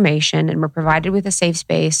educational information and we're provided with a safe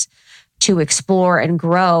space to explore and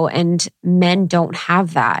grow. And men don't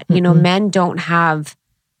have that. You know, men don't have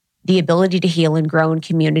the ability to heal and grow in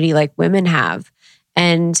community like women have.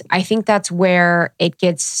 And I think that's where it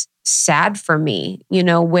gets sad for me, you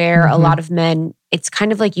know, where a lot of men, it's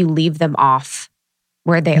kind of like you leave them off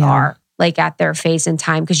where they are, like at their phase in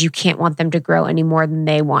time, because you can't want them to grow any more than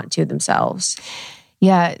they want to themselves.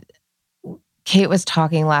 Yeah. Kate was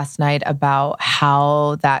talking last night about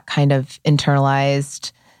how that kind of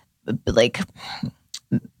internalized, like,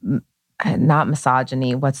 not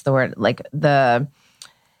misogyny, what's the word? Like the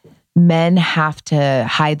men have to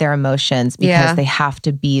hide their emotions because they have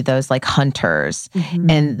to be those like hunters.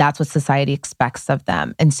 And that's what society expects of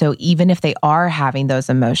them. And so even if they are having those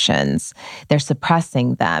emotions, they're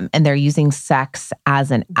suppressing them and they're using sex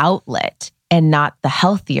as an outlet and not the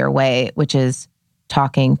healthier way, which is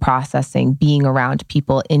talking, processing, being around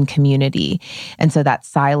people in community. And so that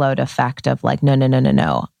siloed effect of like,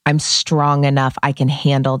 no. I'm strong enough. I can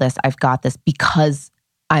handle this. I've got this because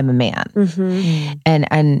I'm a man.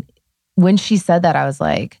 And when she said that, I was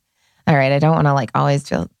like, all right, I don't want to like always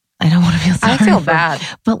feel, I don't want to feel sorry. I feel bad.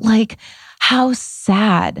 But like, how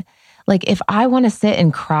sad. Like if I want to sit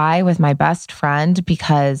and cry with my best friend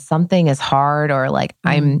because something is hard, or like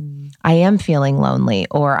I am feeling lonely,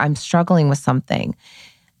 or I'm struggling with something,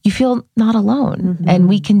 you feel not alone. And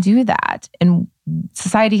we can do that. And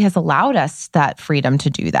society has allowed us that freedom to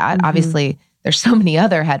do that. Obviously, there's so many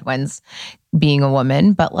other headwinds being a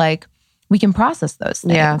woman, but like we can process those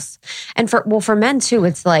things. Yeah. And for men too,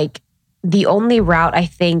 it's like the only route I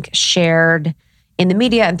think shared in the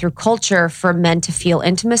media and through culture for men to feel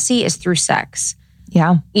intimacy is through sex.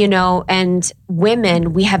 Yeah. You know, and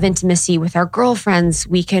women, we have intimacy with our girlfriends.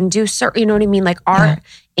 We can do you know what I mean? Like our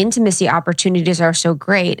intimacy opportunities are so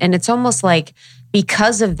great. And it's almost like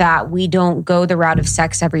because of that, we don't go the route of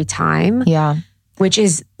sex every time. Yeah. Which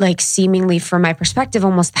is like seemingly, from my perspective,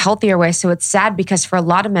 almost the healthier way. So it's sad because for a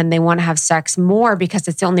lot of men, they want to have sex more because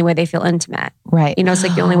it's the only way they feel intimate. Right. You know, it's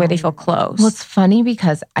like the only way they feel close. Well, it's funny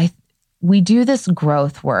because we do this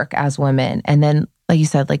growth work as women. And then, like you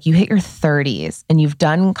said, like you hit your 30s and you've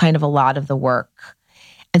done kind of a lot of the work.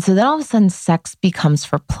 And so then all of a sudden sex becomes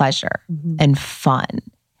for pleasure and fun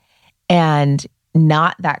and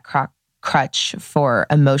not that crutch for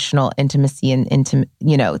emotional intimacy and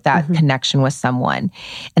that connection with someone.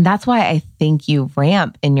 And that's why I think you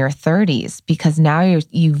ramp in your 30s, because now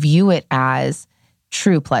you view it as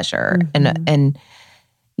true pleasure. And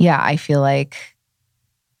yeah, I feel like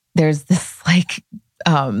there's this like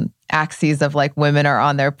axes of like women are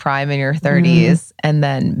on their prime in your 30s and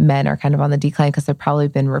then men are kind of on the decline because they've probably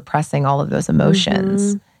been repressing all of those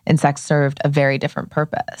emotions. And sex served a very different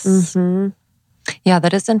purpose. Yeah,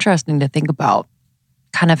 that is interesting to think about,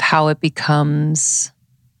 kind of how it becomes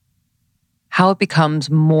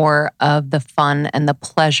more of the fun and the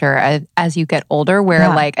pleasure as you get older, where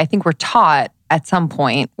like I think we're taught at some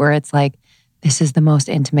point where it's like, this is the most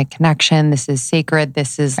intimate connection, this is sacred,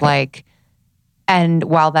 this is like, and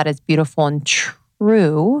while that is beautiful and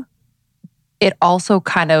true, it also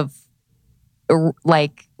kind of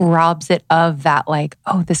like robs it of that like,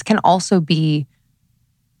 oh, this can also be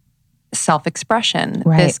self-expression.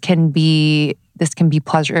 Right. This can be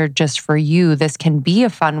pleasure just for you. This can be a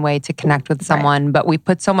fun way to connect with someone, but we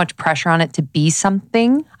put so much pressure on it to be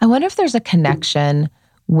something. I wonder if there's a connection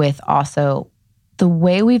with also the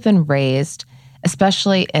way we've been raised,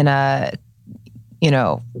 especially in a,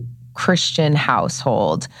 Christian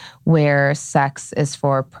household where sex is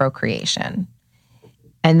for procreation.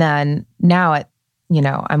 And then now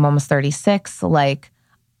I'm almost 36, like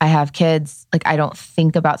I have kids, like I don't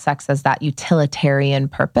think about sex as that utilitarian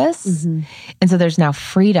purpose. And so there's now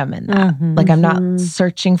freedom in that. Like I'm not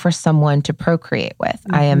searching for someone to procreate with.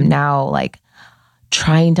 I am now like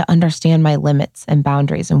trying to understand my limits and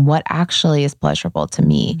boundaries and what actually is pleasurable to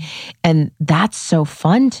me. And that's so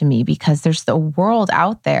fun to me because there's the world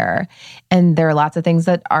out there and there are lots of things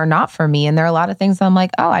that are not for me. And there are a lot of things that I'm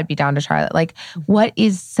like, oh, I'd be down to try that. Like, what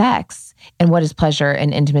is sex and what is pleasure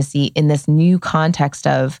and intimacy in this new context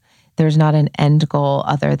of there's not an end goal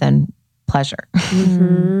other than pleasure?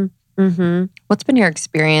 What's been your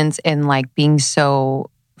experience in like being so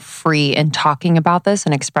free in talking about this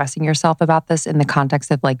and expressing yourself about this in the context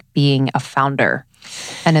of like being a founder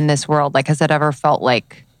and in this world? Like, has it ever felt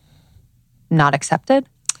like not accepted?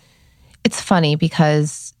 It's funny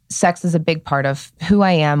because sex is a big part of who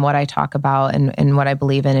I am, what I talk about, and what I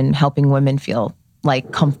believe in, and helping women feel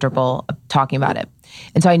like comfortable talking about it.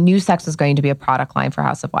 And so I knew sex was going to be a product line for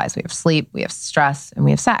House of Wise. We have sleep, we have stress, and we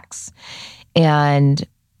have sex. And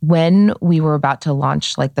when we were about to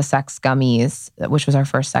launch like the sex gummies, which was our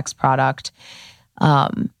first sex product,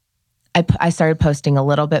 I started posting a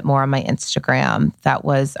little bit more on my Instagram that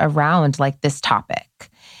was around like this topic.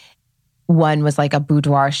 One was like a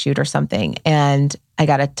boudoir shoot or something. And I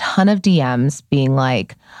got a ton of DMs being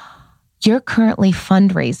like, you're currently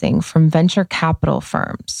fundraising from venture capital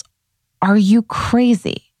firms. Are you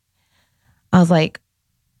crazy? I was like,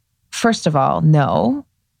 first of all, no.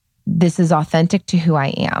 This is authentic to who I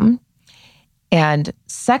am. And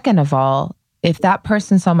second of all, if that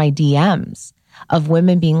person saw my DMs of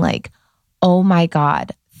women being like, oh my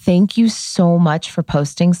God, thank you so much for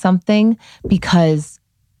posting something because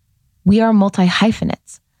we are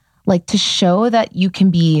multi-hyphenates. Like to show that you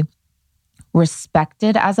can be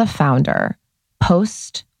respected as a founder,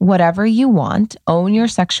 post whatever you want, own your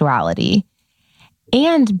sexuality,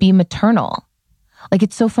 and be maternal. Like,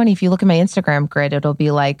 it's so funny. If you look at my Instagram grid, it'll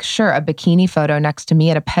be like, sure, a bikini photo next to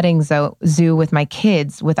me at a petting zoo with my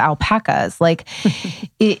kids with alpacas. Like,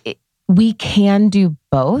 we can do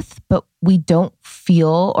both, but we don't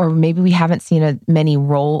feel, or maybe we haven't seen as many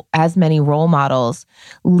role models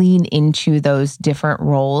lean into those different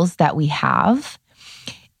roles that we have.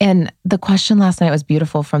 And the question last night was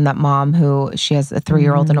beautiful from that mom who she has a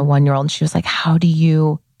 3-year-old and a 1-year-old. And she was like, how do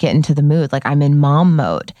you get into the mood? Like, I'm in mom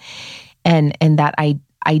mode. And that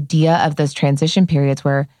idea of those transition periods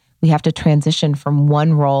where we have to transition from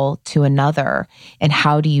one role to another. And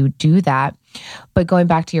how do you do that? But going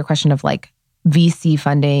back to your question of like VC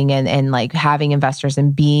funding and like having investors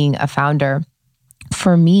and being a founder,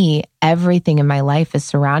 for me, everything in my life is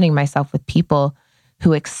surrounding myself with people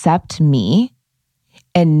who accept me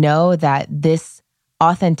and know that this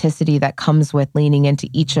authenticity that comes with leaning into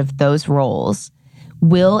each of those roles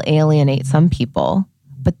will alienate some people,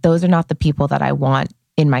 but those are not the people that I want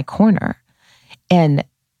in my corner. And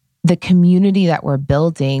the community that we're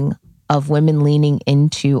building of women leaning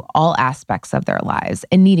into all aspects of their lives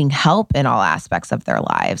and needing help in all aspects of their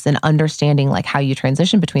lives and understanding like how you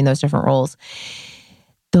transition between those different roles,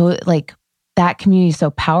 though, like that community is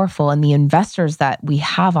so powerful. And the investors that we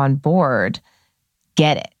have on board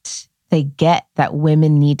get it. They get that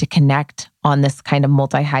women need to connect on this kind of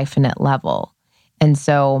multi-hyphenate level. And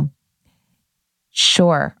so,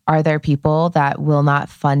 sure, are there people that will not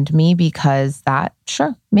fund me because that?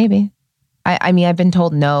 Sure, maybe. I mean, I've been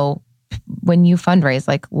told no. When you fundraise,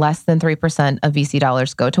 like less than 3% of VC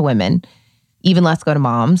dollars go to women, even less go to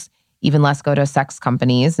moms, even less go to sex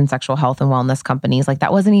companies and sexual health and wellness companies. Like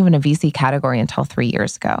that wasn't even a VC category until 3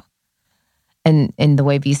 years ago. And the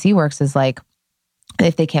way VC works is like,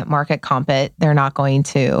 if they can't market comp it, they're not going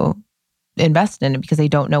to invest in it because they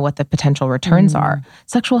don't know what the potential returns are.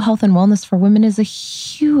 Sexual health and wellness for women is a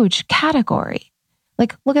huge category.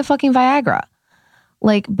 Like, look at fucking Viagra.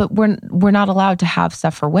 Like, but we're not allowed to have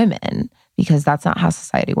stuff for women because that's not how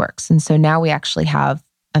society works. And so now we actually have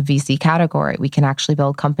a VC category. We can actually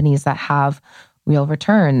build companies that have real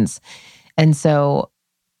returns. And so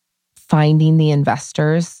finding the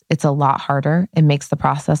investors, it's a lot harder. It makes the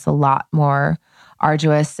process a lot more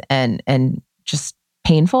arduous and just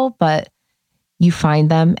painful, but you find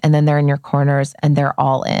them and then they're in your corners and they're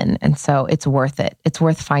all in. And so it's worth it. It's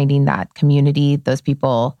worth finding that community, those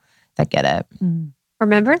people that get it.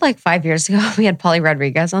 Remember like 5 years ago, we had Polly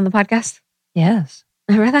Rodriguez on the podcast? Yes.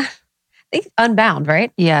 Remember that? I think Unbound,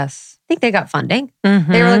 right? Yes. I think they got funding.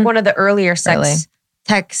 Mm-hmm. They were like one of the earlier sex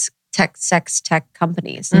tech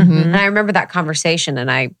companies. And I remember that conversation and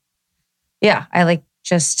I like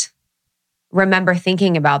just remember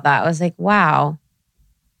thinking about that. I was like, wow,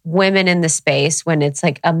 women in the space when it's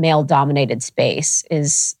like a male dominated space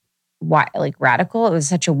is why like radical. It was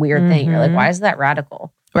such a weird thing. You're like, why is that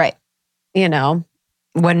radical? Right. You know?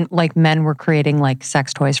 When like men were creating like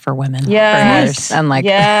sex toys for women. Yes. For years, and like,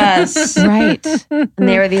 yes. Right. And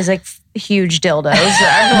they were these like huge dildos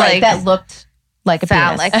that, Like that looked like a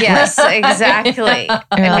phallic. penis. Yes, exactly.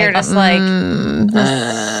 And you're just like,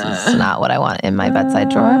 this is not what I want in my bedside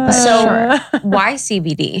drawer. But so sure. why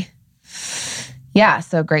CBD? Yeah,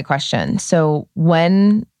 so great question. So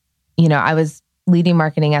when, I was leading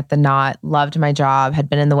marketing at The Knot, loved my job, had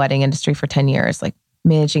been in the wedding industry for 10 years, like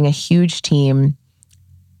managing a huge team,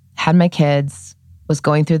 had my kids, was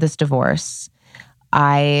going through this divorce.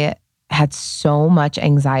 I had so much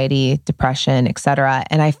anxiety, depression, etc.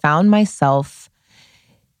 And I found myself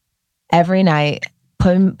every night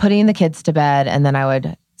putting the kids to bed, and then I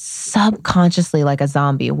would subconsciously, like a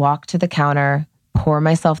zombie, walk to the counter, pour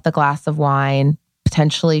myself the glass of wine,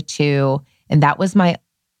 potentially 2, and that was my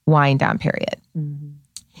wind down period.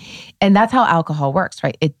 And that's how alcohol works,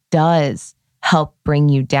 right? It does help bring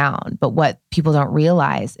you down. But what people don't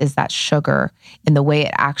realize is that sugar and the way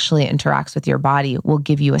it actually interacts with your body will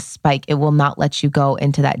give you a spike. It will not let you go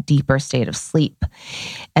into that deeper state of sleep.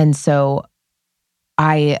 And so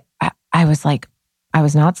I was like, I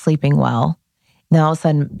was not sleeping well. Then all of a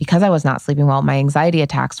sudden, because I was not sleeping well, my anxiety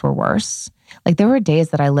attacks were worse. Like there were days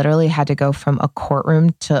that I literally had to go from a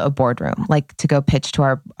courtroom to a boardroom, like to go pitch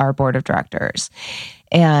to our board of directors.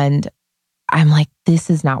 And I'm like, this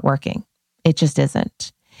is not working. It just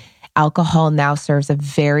isn't. Alcohol now serves a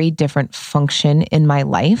very different function in my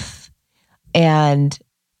life. And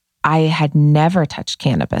I had never touched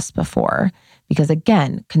cannabis before because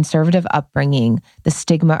again, conservative upbringing, the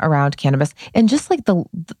stigma around cannabis, and just like the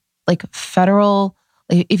federal,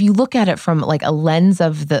 if you look at it from like a lens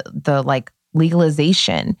of the like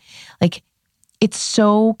legalization, like it's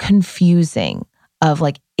so confusing of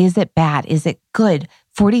like, is it bad? Is it good?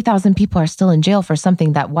 40,000 people are still in jail for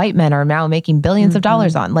something that white men are now making billions of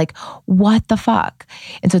dollars on. Like, what the fuck?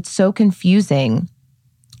 And so it's so confusing.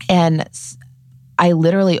 And I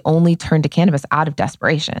literally only turned to cannabis out of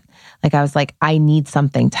desperation. Like I was like, I need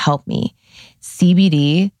something to help me.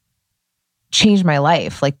 CBD changed my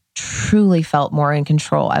life. Like truly felt more in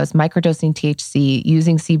control. I was microdosing THC,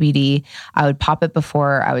 using CBD. I would pop it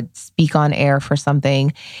before I would speak on air for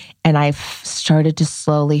something. And I started to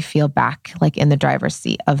slowly feel back like in the driver's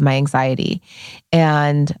seat of my anxiety.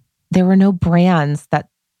 And there were no brands that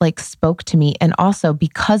like spoke to me. And also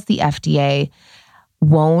because the FDA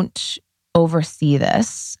won't oversee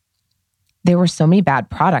this, there were so many bad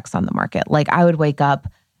products on the market. Like I would wake up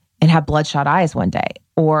and have bloodshot eyes one day,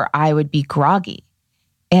 or I would be groggy.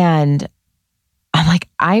 And I'm like,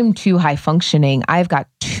 I'm too high functioning. I've got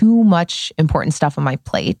too much important stuff on my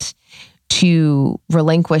plate to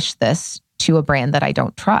relinquish this to a brand that I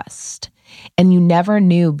don't trust. And you never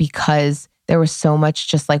knew because there was so much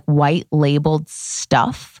just like white labeled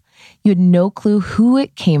stuff. You had no clue who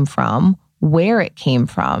it came from, where it came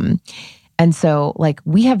from. And so like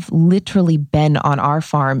we have literally been on our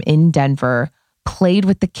farm in Denver, played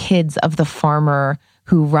with the kids of the farmer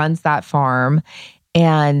who runs that farm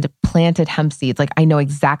and planted hemp seeds. Like I know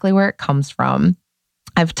exactly where it comes from.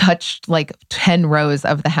 I've touched like 10 rows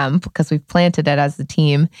of the hemp because we've planted it as a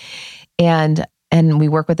team. And we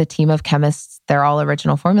work with a team of chemists. They're all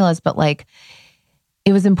original formulas, but like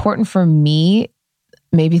it was important for me.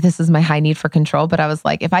 Maybe this is my high need for control, but I was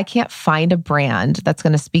like, if I can't find a brand that's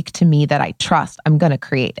going to speak to me that I trust, I'm going to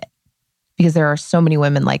create it because there are so many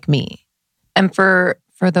women like me. And for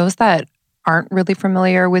those that aren't really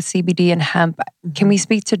familiar with CBD and hemp, can we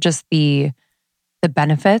speak to just the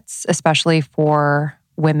benefits, especially for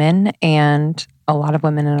women? And a lot of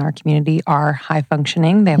women in our community are high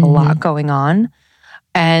functioning. They have a lot going on,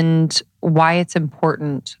 and why it's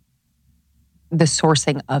important, the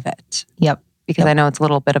sourcing of it. Yep. Because I know it's a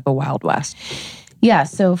little bit of a Wild West. Yeah.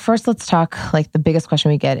 So first let's talk, like the biggest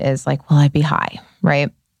question we get is like, will I be high? Right.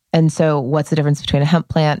 And so what's the difference between a hemp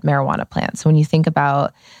plant, marijuana plant? So when you think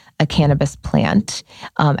about a cannabis plant,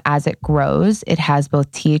 as it grows, it has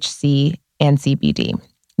both THC and CBD.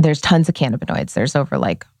 There's tons of cannabinoids.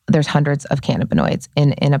 There's hundreds of cannabinoids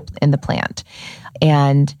in the plant.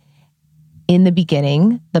 And in the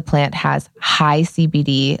beginning, the plant has high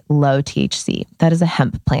CBD, low THC. That is a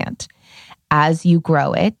hemp plant. As you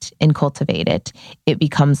grow it and cultivate it, it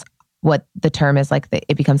becomes what the term is like,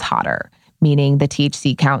 it becomes hotter, meaning the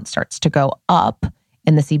THC count starts to go up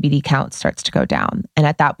and the CBD count starts to go down. And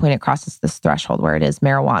at that point, it crosses this threshold where it is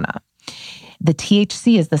marijuana. The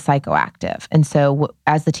THC is the psychoactive. And so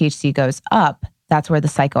as the THC goes up, that's where the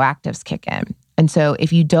psychoactives kick in. And so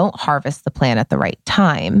if you don't harvest the plant at the right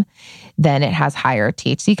time, then it has higher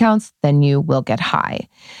THC counts, then you will get high.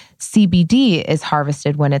 CBD is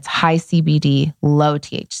harvested when it's high CBD, low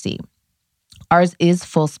THC. Ours is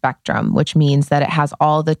full spectrum, which means that it has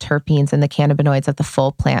all the terpenes and the cannabinoids of the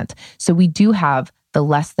full plant. So we do have the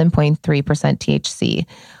less than 0.3% THC,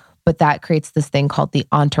 but that creates this thing called the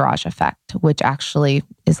entourage effect, which actually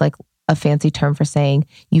is like a fancy term for saying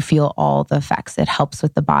you feel all the effects. It helps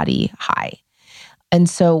with the body high. And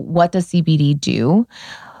so what does CBD do?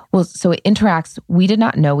 Well, so it interacts. We did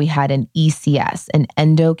not know we had an ECS, an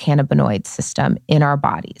endocannabinoid system in our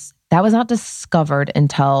bodies. That was not discovered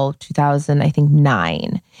until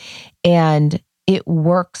 2009. And it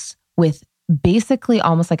works with basically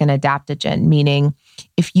almost like an adaptogen, meaning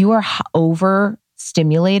if you are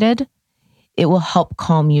overstimulated, it will help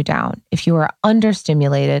calm you down. If you are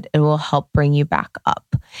understimulated, it will help bring you back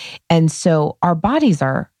up. And so our bodies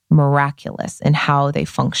are miraculous in how they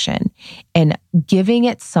function, and giving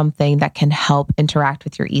it something that can help interact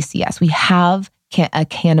with your ECS. We have a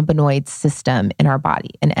cannabinoid system in our body,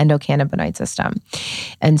 an endocannabinoid system.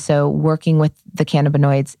 And so working with the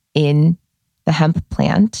cannabinoids in the hemp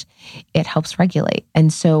plant, it helps regulate.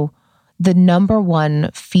 And so the number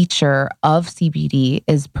one feature of CBD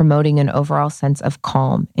is promoting an overall sense of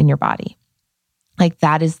calm in your body. Like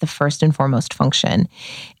that is the first and foremost function.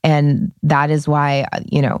 And that is why,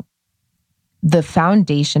 the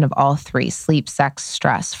foundation of all three, sleep, sex,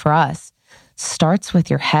 stress, for us, starts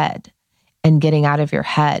with your head and getting out of your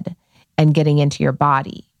head and getting into your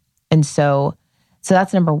body. And so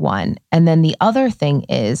that's number one. And then the other thing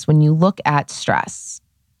is when you look at stress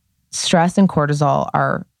and cortisol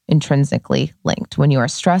are intrinsically linked. When you are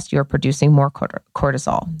stressed, you're producing more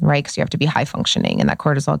cortisol, right? Because you have to be high functioning, and that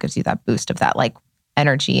cortisol gives you that boost of that like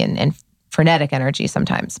energy and frenetic energy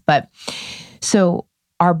sometimes. But so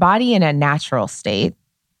our body in a natural state,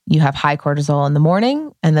 you have high cortisol in the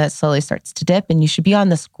morning and then it slowly starts to dip, and you should be on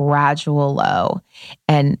this gradual low.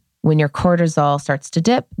 And when your cortisol starts to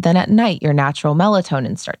dip, then at night, your natural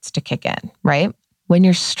melatonin starts to kick in, right? When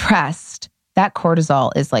you're stressed, that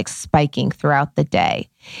cortisol is like spiking throughout the day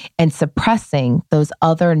and suppressing those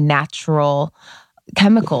other natural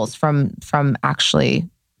chemicals from actually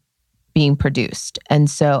being produced. And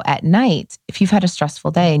so at night, if you've had a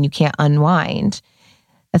stressful day and you can't unwind,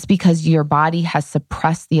 that's because your body has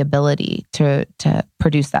suppressed the ability to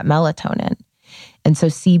produce that melatonin. And so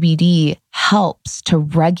CBD helps to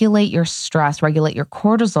regulate your stress, regulate your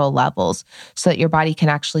cortisol levels so that your body can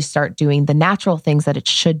actually start doing the natural things that it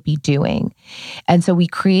should be doing. And so we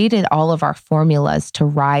created all of our formulas to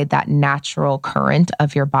ride that natural current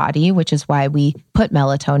of your body, which is why we put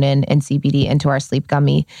melatonin and CBD into our sleep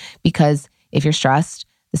gummy. Because if you're stressed,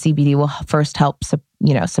 the CBD will first help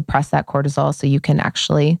suppress that cortisol so you can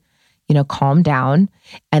actually, calm down.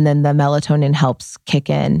 And then the melatonin helps kick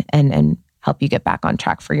in and help you get back on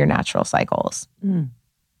track for your natural cycles.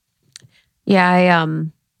 Yeah,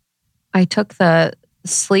 I took the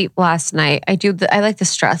sleep last night. I like the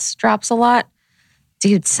stress drops a lot.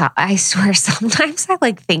 Dude, I swear sometimes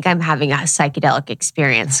I think I'm having a psychedelic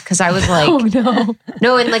experience because I was like, oh no.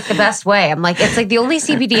 No, in the best way. I'm like, it's the only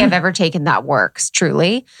CBD I've ever taken that works,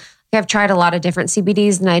 truly. I've tried a lot of different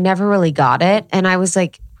CBDs and I never really got it. And I was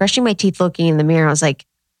brushing my teeth, looking in the mirror. I was like,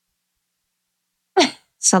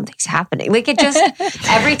 something's happening. It just,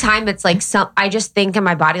 every time it's I just think in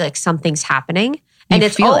my body, something's happening. And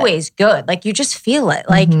it's always good. You just feel it.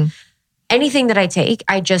 Anything that I take,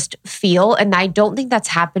 I just feel. And I don't think that's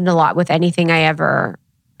happened a lot with anything I ever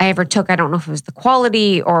took. I don't know if it was the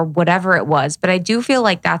quality or whatever it was, but I do feel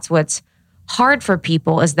like that's what's hard for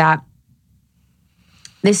people is that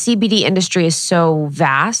the CBD industry is so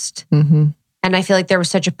vast. Mm-hmm. And I feel like there was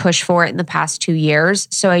such a push for it in the past 2 years.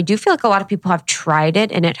 So I do feel like a lot of people have tried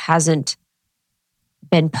it and it hasn't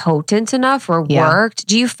been potent enough or worked.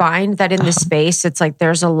 Do you find that in the space, it's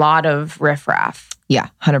there's a lot of riffraff? Yeah,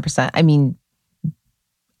 100%. I mean,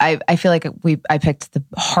 I feel like I picked the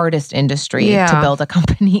hardest industry to build a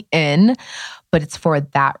company in, but it's for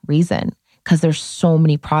that reason. Because there's so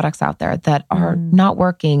many products out there that are not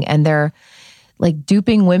working and they're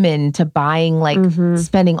duping women to buying,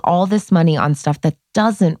 spending all this money on stuff that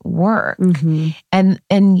doesn't work. Mm-hmm.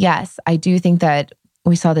 And yes, I do think that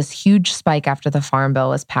we saw this huge spike after the Farm Bill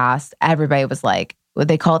was passed. Everybody was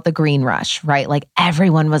they call it the green rush, right?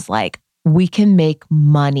 Everyone was we can make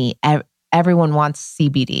money. Everyone wants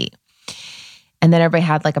CBD. And then everybody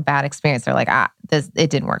had a bad experience. They're it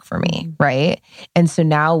didn't work for me, right? And so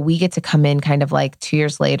now we get to come in kind of 2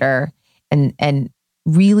 years later and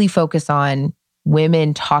really focus on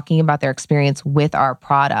women talking about their experience with our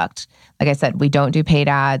product. Like I said, we don't do paid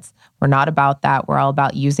ads. We're not about that. We're all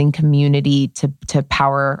about using community to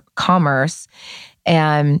power commerce.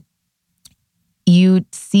 And you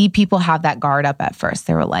see people have that guard up at first.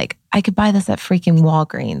 They were like, I could buy this at freaking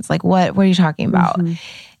Walgreens. What are you talking about? Mm-hmm.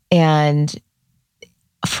 And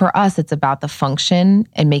for us, it's about the function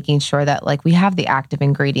and making sure that we have the active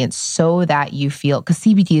ingredients so that you feel, because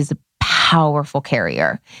CBD is a powerful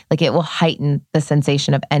carrier. It will heighten the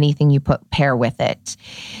sensation of anything you pair with it.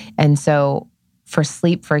 And so for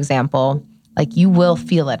sleep, for example, you will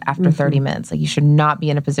feel it after 30 minutes. You should not be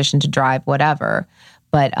in a position to drive, whatever.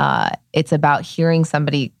 But it's about hearing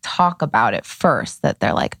somebody talk about it first, that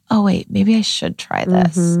they're oh wait, maybe I should try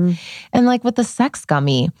this. Mm-hmm. And with the sex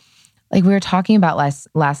gummy, we were talking about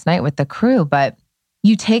last night with the crew, but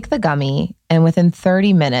you take the gummy and within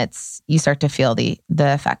 30 minutes, you start to feel the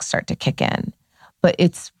effects start to kick in. But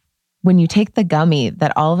it's when you take the gummy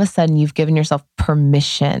that all of a sudden you've given yourself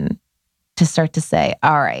permission to start to say,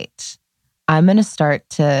 all right, I'm going to start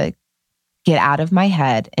to get out of my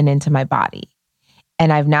head and into my body.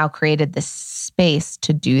 And I've now created this space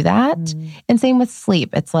to do that. Mm. And same with sleep.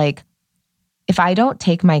 It's if I don't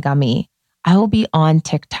take my gummy, I will be on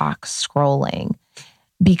TikTok scrolling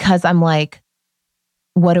because I'm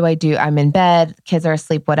what do I do? I'm in bed, kids are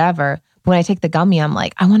asleep, whatever. But when I take the gummy, I'm I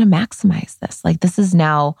want to maximize this. This is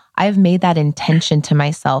now, I've made that intention to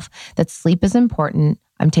myself that sleep is important.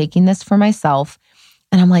 I'm taking this for myself.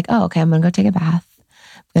 And I'm oh, okay, I'm going to go take a bath.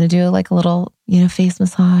 I'm going to do a little, face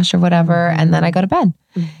massage or whatever. Mm-hmm. And then I go to bed.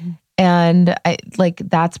 Mm-hmm. And I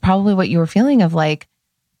that's probably what you were feeling of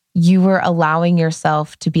you were allowing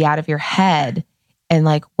yourself to be out of your head and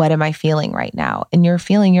what am I feeling right now? And you're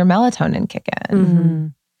feeling your melatonin kick in. Mm-hmm.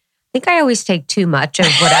 I think I always take too much of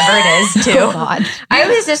whatever it is too. Oh God. I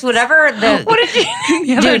always just whatever the... What did you do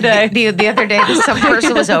the other day? The other day, some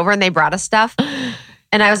person was over and they brought us stuff.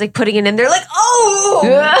 And I was putting it in. They're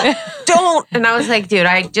oh, don't. And I was dude,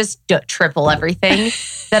 I just triple everything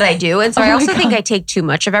that I do. And so I also think I take too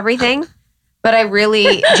much of everything. But I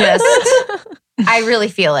really I really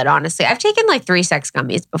feel it, honestly. I've taken 3 sex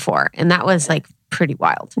gummies before. And that was pretty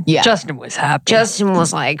wild. Yeah. Justin was happy. Justin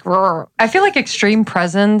was I feel extreme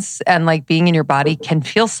presence and being in your body can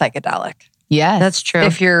feel psychedelic. Yes. That's true.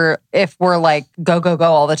 If we're like go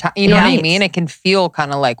all the time, you know what I Right. mean? It can feel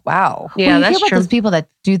kind of like, wow. Yeah, Well, you that's hear about true. those people that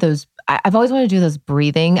do those. I've always wanted to do those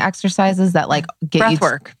breathing exercises that like get Breath you.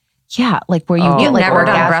 work. Yeah, like where you Oh. get You've like never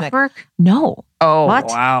done orgasmic. breath work? No, Oh, What?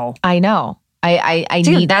 wow. I know. I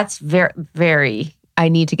Dude, need. that's very, very, I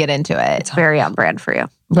need to get into it. very on brand for you.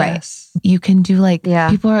 Right. Yes. You can do like Yeah.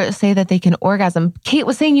 people say that they can orgasm. Kate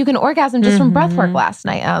was saying you can orgasm just from breath work last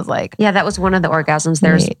night. I was like, Yeah, that was one of the orgasms.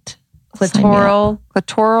 There's wait, sign me up.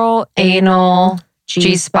 Clitoral, anal,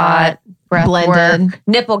 G-spot, breath blended, work,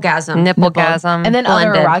 nipplegasm. nipplegasm, and then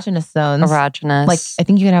other blended. erogenous zones. erogenous. Like I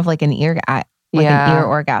think you can have like an ear, an ear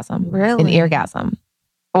orgasm. Really? An eargasm.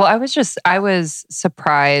 Well, I was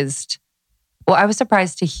surprised. Well, I was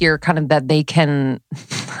surprised to hear kind of that they can,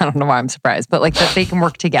 I don't know why I'm surprised, but like that they can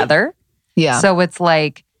work together. Yeah. So it's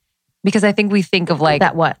like, because I think we think of like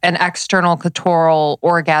That what? an external clitoral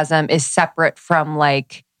orgasm is separate from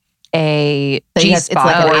like a So yes, G-spot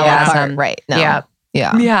it's like an a la orgasm. carte, right? No. Yeah.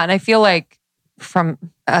 Yeah. Yeah. And I feel like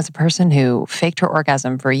as a person who faked her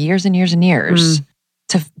orgasm for years and years and years,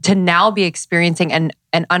 to now be experiencing and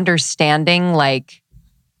understanding like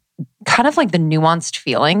kind of like the nuanced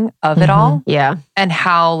feeling of it all, Yeah. and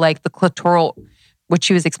how like the clitoral, what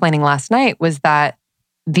she was explaining last night was that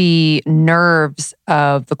the nerves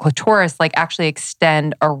of the clitoris like actually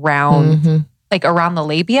extend around Mhm. like around the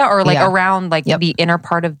labia or like Yeah. around like Yep. the inner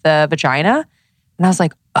part of the vagina. And I was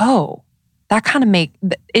like, oh, that kind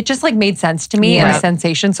of it just like made sense to me in Yeah. a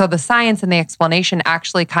sensation. So the science and the explanation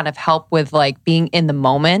actually kind of help with like being in the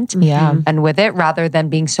moment Yeah. and with it rather than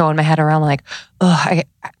being so in my head around like, oh,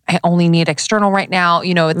 I only need external right now.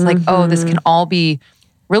 You know, it's like, oh, this can all be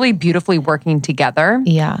really beautifully working together.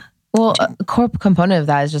 Yeah. Well, a core component of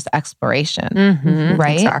that is just exploration, Mhm,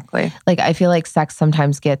 right? Exactly. Like, I feel like sex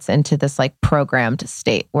sometimes gets into this like programmed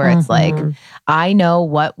state where it's like, I know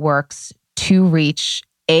what works to reach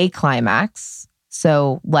a climax.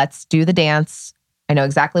 So let's do the dance. I know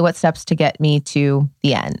exactly what steps to get me to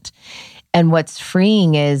the end. And what's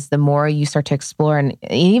freeing is the more you start to explore and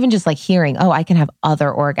even just like hearing, oh, I can have other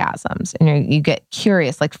orgasms. And you get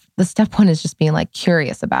curious. Like the step one is just being like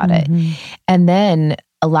curious about it. And then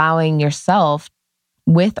allowing yourself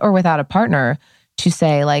with or without a partner to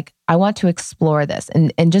say like, I want to explore this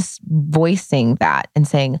and just voicing that and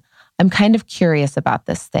saying, I'm kind of curious about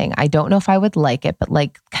this thing. I don't know if I would like it, but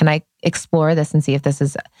like, can I explore this and see if this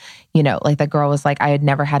is, you know, like the girl was like, I had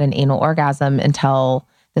never had an anal orgasm until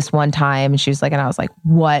this one time. And she was like, and I was like,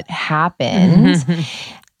 what happened?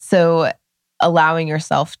 So allowing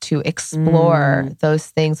yourself to explore those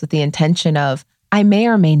things with the intention of, I may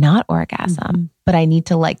or may not orgasm, but I need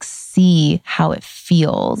to like see how it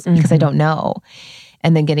feels because I don't know.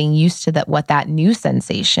 And then getting used to that, what that new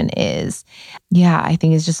sensation is. Yeah, I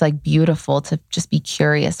think it's just like beautiful to just be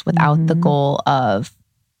curious without the goal of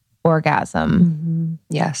orgasm.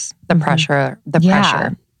 Yes. The pressure. Yeah.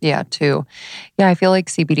 Pressure. Yeah, too. Yeah, I feel like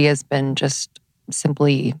CBD has been just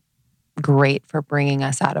simply great for bringing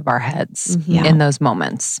us out of our heads Yeah. in those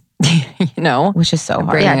moments, you know? Which is so hard.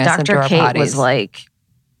 Bringing Yeah, us into Dr. our Kate bodies. was like,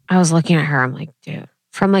 I was looking at her, I'm like, dude,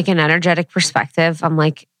 from like an energetic perspective, I'm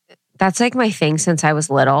like, that's like my thing since I was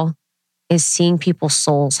little is seeing people's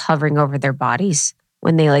souls hovering over their bodies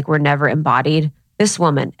when they like were never embodied. This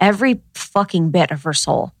woman, every fucking bit of her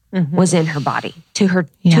soul was in her body to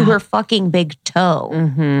her fucking big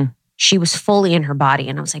toe. She was fully in her body.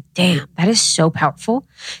 And I was like, damn, that is so powerful.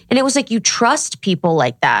 And it was like, you trust people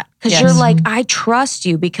like that because you're like, I trust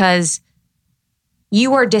you because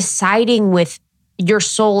you are deciding with your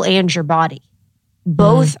soul and your body.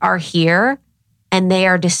 Both are here and they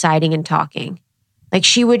are deciding and talking. Like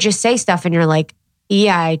she would just say stuff and you're like,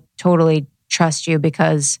 yeah, I totally trust you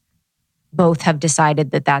because both have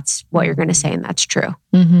decided that that's what you're going to say and that's true,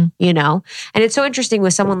 you know? And it's so interesting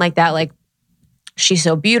with someone like that, like she's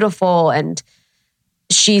so beautiful and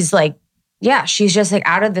she's like, yeah, she's just like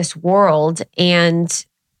out of this world. And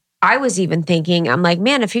I was even thinking, I'm like,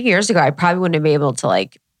 man, a few years ago, I probably wouldn't have been able to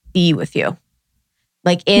like be with you.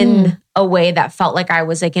 Like in a way that felt like I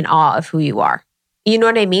was like in awe of who you are. You know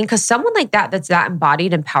what I mean? Because someone like that, that's that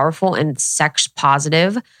embodied and powerful and sex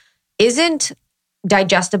positive isn't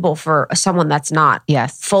digestible for someone that's not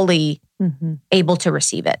fully able to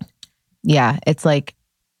receive it. Yeah. It's like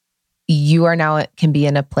you are now can be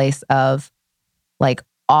in a place of like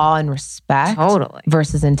awe and respect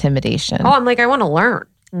versus intimidation. Oh, I'm like, I want to learn.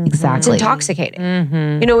 Exactly. It's intoxicating.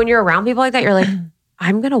 You know, when you're around people like that, you're like,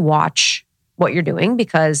 I'm going to watch what you're doing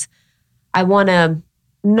because I want to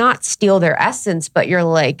not steal their essence, but you're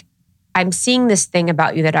like, I'm seeing this thing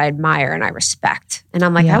about you that I admire and I respect. And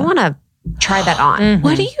I'm like, I want to try that on. Mm-hmm.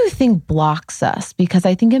 What do you think blocks us? Because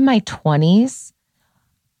I think in my 20s,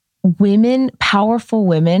 powerful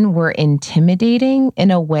women were intimidating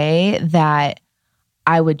in a way that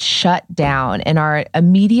I would shut down. And our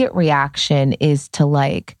immediate reaction is to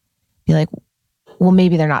be like, well,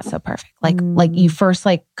 maybe they're not so perfect. Like you first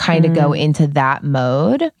kind of go into that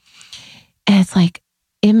mode. And it's like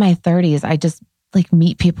in my 30s, I just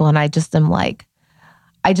meet people and I just am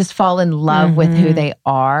I just fall in love with who they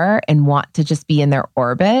are and want to just be in their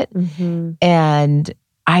orbit. Mm-hmm. And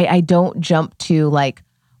I don't jump to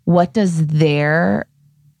what does their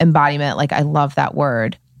embodiment, I love that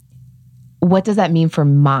word. What does that mean for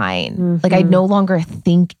mine? Mm-hmm. I no longer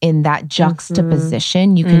think in that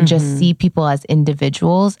juxtaposition. You can just see people as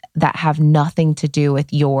individuals that have nothing to do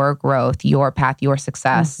with your growth, your path, your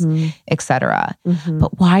success, etc. Mm-hmm.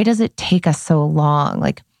 But why does it take us so long?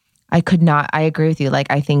 I agree with you.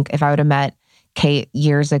 I think if I would have met Kate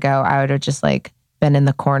years ago, I would have just been in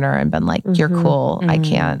the corner and been like, you're cool. I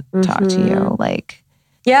can't talk to you.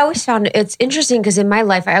 Yeah, I always found it's interesting because in my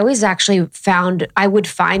life, I always actually found I would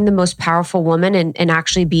find the most powerful woman and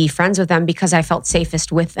actually be friends with them because I felt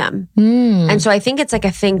safest with them. And so I think it's a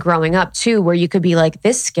thing growing up too, where you could be like,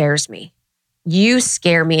 this scares me. You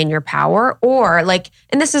scare me in your power. Or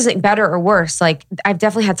and this isn't better or worse. I've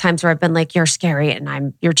definitely had times where I've been like, you're scary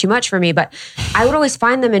and you're too much for me. But I would always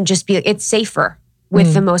find them and just be it's safer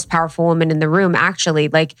with the most powerful woman in the room,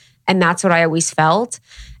 actually. And that's what I always felt.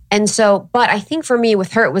 And so, but I think for me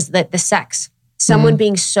with her, it was the sex. Someone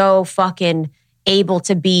being so fucking able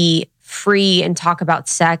to be free and talk about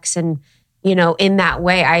sex. And, in that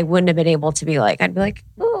way, I wouldn't have been able to be I'd be like,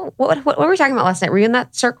 oh, what were we talking about last night? Were you in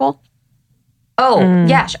that circle? Oh,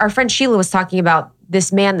 yeah. Our friend Sheila was talking about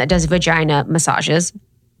this man that does vagina massages.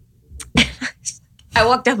 I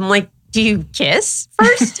walked up, I'm like, do you kiss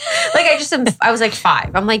first? I was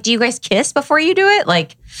 5. I'm like, do you guys kiss before you do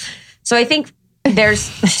it? So I think there's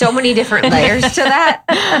so many different layers to that.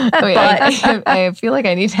 Wait, I feel like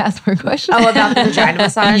I need to ask more questions. Oh, about the vagina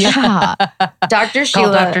massage? Yeah. Dr. Sheila.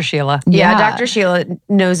 Call Dr. Sheila. Yeah, Dr. Sheila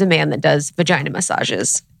knows a man that does vagina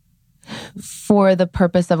massages. For the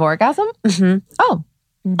purpose of orgasm? Mm-hmm. Oh,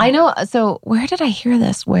 I know. So where did I hear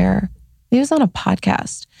this? It was on a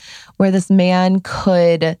podcast where this man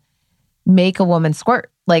could make a woman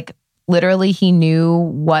squirt. Literally, he knew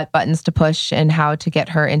what buttons to push and how to get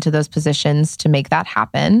her into those positions to make that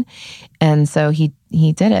happen. And so he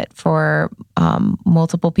did it for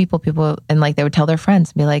multiple people, and they would tell their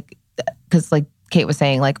friends and be like, because Kate was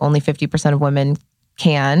saying, only 50% of women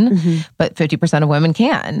can, but 50% of women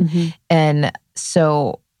can. Mm-hmm. And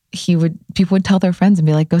so people would tell their friends and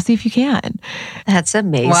be like, go see if you can. That's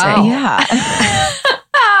amazing. Wow. Yeah.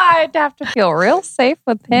 I'd have to feel real safe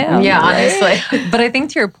with him. Yeah, honestly. But I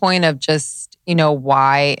think to your point of just,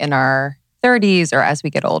 why in our 30s or as we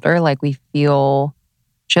get older, we feel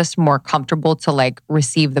just more comfortable to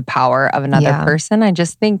receive the power of another person. I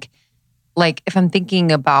just think if I'm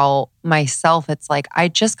thinking about myself, it's I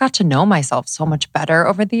just got to know myself so much better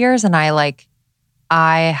over the years. And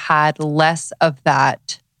I had less of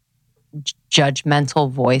that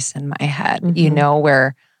judgmental voice in my head,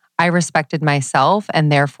 where I respected myself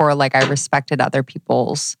and therefore I respected other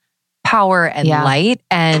people's power and light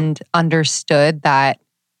and understood that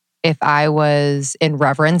if I was in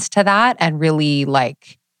reverence to that and really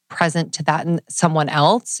present to that in someone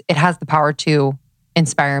else, it has the power to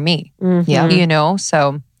inspire me. Mm-hmm. Yeah.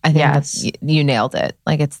 So I think you nailed it.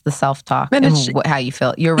 It's the self-talk and how you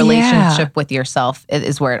feel. Your relationship with yourself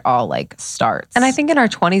is where it all starts. And I think in our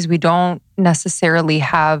 20s, we don't necessarily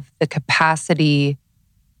have the capacity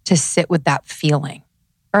to sit with that feeling.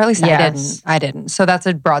 Or at least I didn't. So that's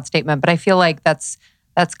a broad statement. But I feel that's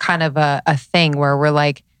kind of a thing where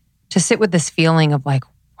we're to sit with this feeling of wow,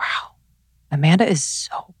 Amanda is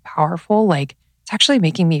so powerful. It's actually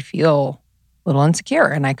making me feel a little insecure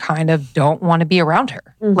and I kind of don't want to be around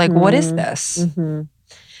her. Mm-hmm. What is this? Mm-hmm.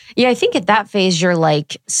 Yeah, I think at that phase, you're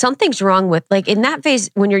something's wrong with, in that phase,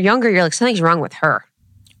 when you're younger, you're something's wrong with her.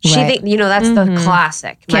 She think that's the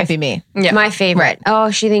classic. Can't be me. Yeah. My favorite. Right. Oh,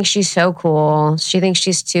 she thinks she's so cool. She thinks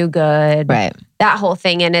she's too good. Right. That whole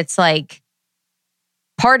thing. And it's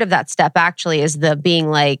part of that step actually is the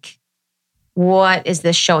being what is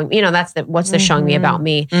this showing? That's what's this showing me about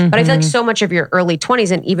me? Mm-hmm. But I feel so much of your early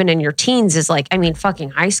 20s and even in your teens is fucking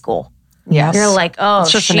high school. Yes. You're oh,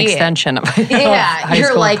 it's just an extension of high you're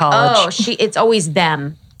school and college. Oh, it's always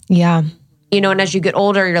them. Yeah. And as you get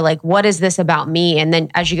older, you're what is this about me? And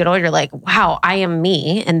then as you get older, you're wow, I am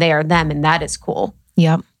me and they are them. And that is cool.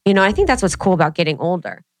 Yep. I think that's what's cool about getting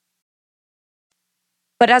older.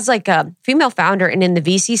 But as like a female founder and in the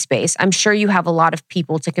VC space, I'm sure you have a lot of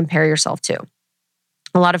people to compare yourself to.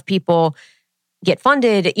 A lot of people get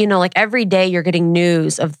funded, like every day you're getting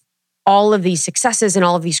news of all of these successes and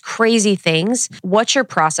all of these crazy things. What's your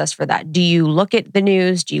process for that? Do you look at the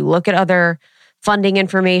news? Do you look at other funding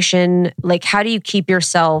information? Like, how do you keep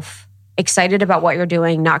yourself excited about what you're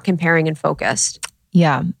doing, not comparing and focused?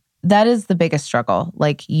 Yeah, that is the biggest struggle.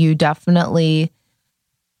 Like, you definitely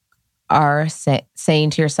are saying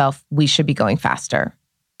to yourself, we should be going faster.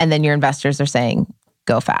 And then your investors are saying,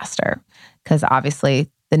 go faster. Because obviously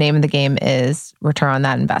the name of the game is return on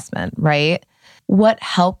that investment, right? What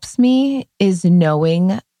helps me is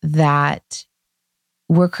knowing that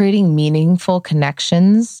we're creating meaningful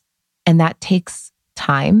connections, and that takes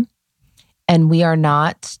time. And we are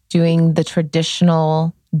not doing the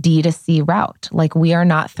traditional D2C route. Like, we are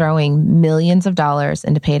not throwing millions of dollars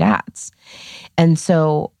into paid ads. And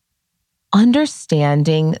so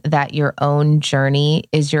understanding that your own journey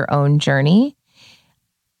is your own journey,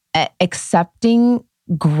 accepting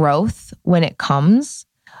growth when it comes,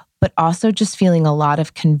 but also just feeling a lot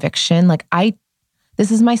of conviction. Like, this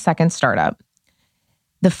is my second startup.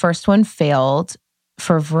 The first one failed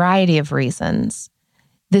for a variety of reasons.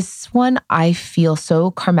 This one I feel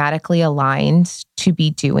so karmatically aligned to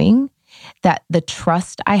be doing, that the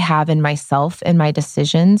trust I have in myself and my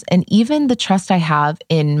decisions, and even the trust I have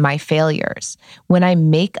in my failures, when I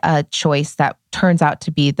make a choice that turns out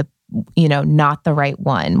to be not the right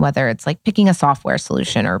one, whether it's like picking a software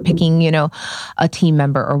solution or picking, a team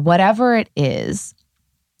member or whatever it is,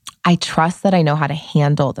 I trust that I know how to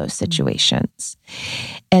handle those situations.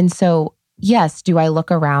 And so, yes, do I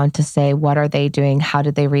look around to say, what are they doing? How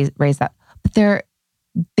did they raise that? But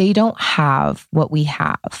they don't have what we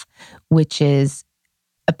have, which is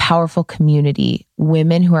a powerful community,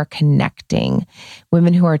 women who are connecting,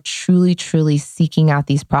 women who are truly, truly seeking out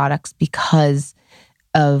these products because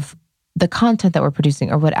of the content that we're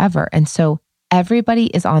producing or whatever. And so everybody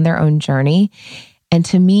is on their own journey. And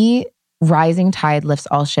to me, rising tide lifts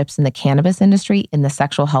all ships in the cannabis industry, in the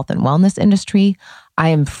sexual health and wellness industry. I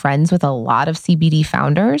am friends with a lot of CBD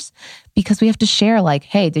founders because we have to share, like,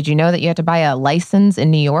 hey, did you know that you have to buy a license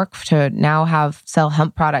in New York to now sell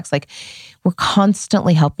hemp products? Like, we're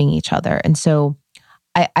constantly helping each other. And so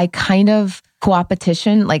I kind of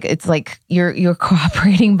co-opetition, like, it's like you're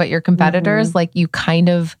cooperating, but you're competitors. Mm-hmm. Like, you kind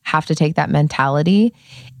of have to take that mentality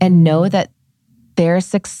and know that their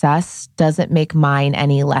success doesn't make mine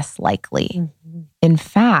any less likely. Mm-hmm. In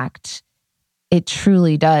fact, it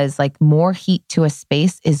truly does. Like, more heat to a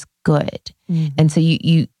space is good. Mm-hmm. And so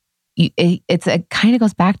it kind of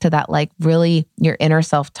goes back to that, like, really your inner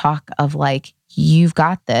self-talk of like, you've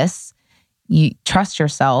got this, you trust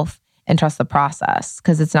yourself and trust the process,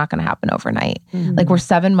 because it's not going to happen overnight. Mm-hmm. Like, we're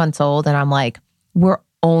 7 months old and I'm like, we're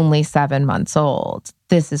only 7 months old.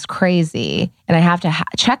 This is crazy. And I have to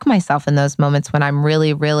check myself in those moments when I'm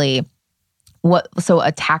really, really so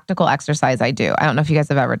a tactical exercise I do. I don't know if you guys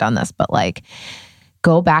have ever done this, but like,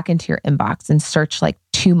 go back into your inbox and search like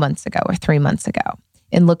 2 months ago or 3 months ago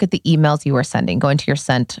and look at the emails you were sending. Go into your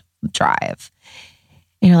sent drive.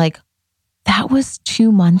 And you're like, that was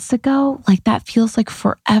 2 months ago? Like, that feels like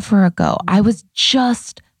forever ago. I was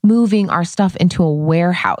just moving our stuff into a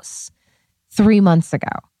warehouse 3 months ago.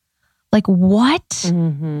 Like, what?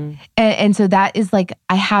 Mm-hmm. And so that is like,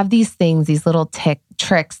 I have these things, these little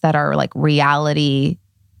tricks that are like reality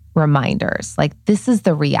reminders. Like, this is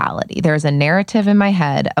the reality. There's a narrative in my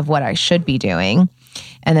head of what I should be doing.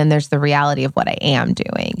 And then there's the reality of what I am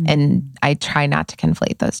doing. Mm-hmm. And I try not to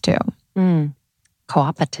conflate those two. Mm.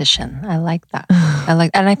 Co-opetition. I like that.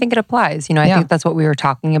 And I think it applies. I think that's what we were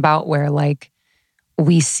talking about, where like,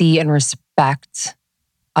 we see and respect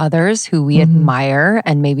others who we admire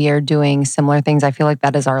and maybe are doing similar things. I feel like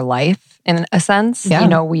that is our life in a sense.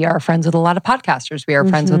 Yeah. We are friends with a lot of podcasters. We are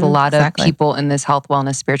friends with a lot of people in this health,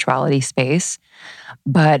 wellness, spirituality space.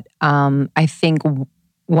 But I think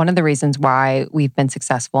one of the reasons why we've been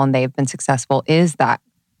successful and they've been successful is that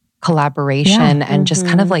collaboration and just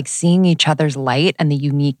kind of like seeing each other's light and the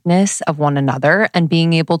uniqueness of one another and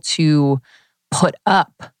being able to put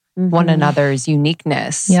up one another's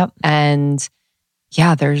uniqueness. Yep. And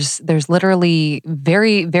yeah, there's literally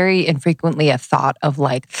very, very infrequently a thought of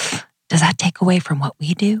like, does that take away from what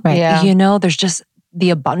we do? Right. Yeah. There's just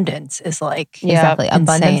the abundance is like, exactly.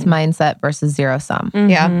 Abundance mindset versus zero sum. Mm-hmm.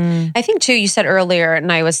 Yeah. I think too, you said earlier,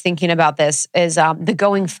 and I was thinking about this, is the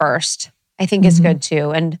going first, I think is good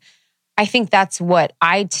too. And I think that's what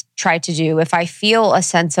I try to do. If I feel a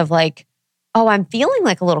sense of like, oh, I'm feeling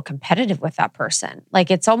like a little competitive with that person.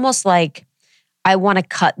 Like, it's almost like I want to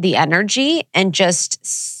cut the energy and just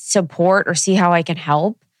support or see how I can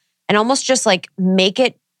help, and almost just like make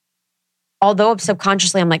it, although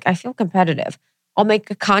subconsciously I'm like, I feel competitive, I'll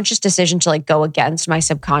make a conscious decision to like go against my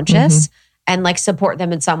subconscious and like support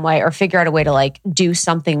them in some way or figure out a way to like do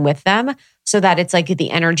something with them so that it's like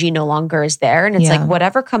the energy no longer is there. And it's like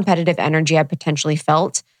whatever competitive energy I potentially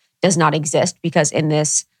felt does not exist, because in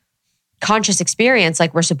this conscious experience,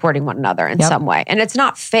 like we're supporting one another in some way. And it's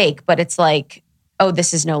not fake, but it's like, oh,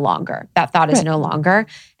 this is no longer. That thought is no longer.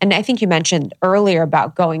 And I think you mentioned earlier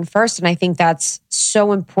about going first. And I think that's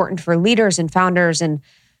so important for leaders and founders and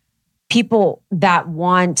people that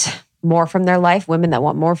want more from their life, women that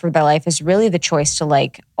want more for their life, is really the choice to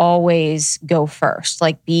like always go first,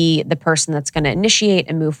 like be the person that's going to initiate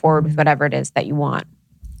and move forward with whatever it is that you want.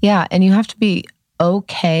 Yeah. And you have to be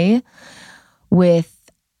okay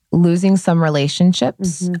with losing some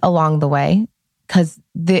relationships along the way. Because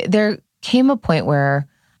there came a point where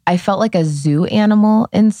I felt like a zoo animal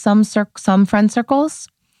in some friend circles.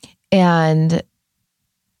 And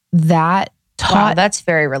that taught... Wow, that's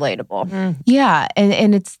very relatable. Yeah.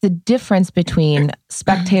 And it's the difference between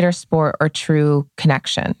spectator sport or true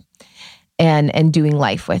connection and doing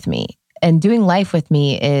life with me. And doing life with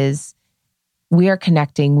me is we are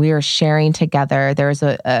connecting, we are sharing together. There's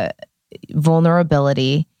a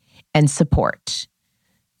vulnerability and support.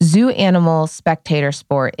 Zoo animal spectator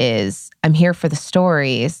sport is I'm here for the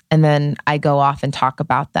stories and then I go off and talk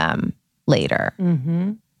about them later.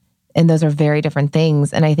 And those are very different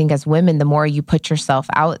things. And I think as women, the more you put yourself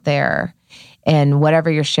out there and whatever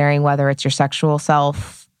you're sharing, whether it's your sexual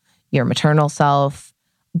self, your maternal self,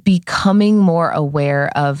 becoming more aware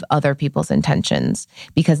of other people's intentions,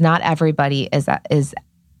 because not everybody is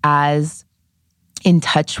as in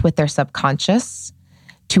touch with their subconscious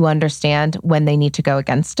to understand when they need to go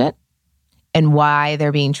against it and why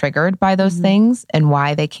they're being triggered by those things and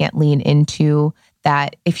why they can't lean into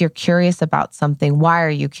that. If you're curious about something, why are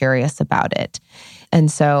you curious about it? And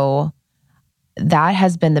so that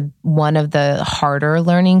has been one of the harder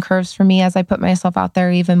learning curves for me as I put myself out there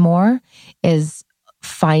even more, is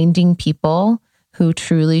finding people who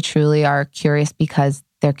truly, truly are curious because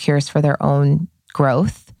they're curious for their own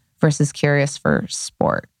growth versus curious for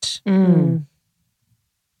sport.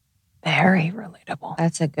 Very relatable.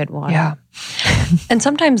 That's a good one. Yeah. And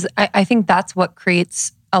sometimes I think that's what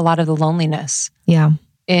creates a lot of the loneliness. Yeah.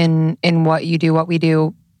 In what you do, what we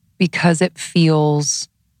do, because it feels,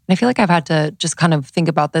 and I feel like I've had to just kind of think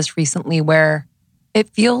about this recently, where it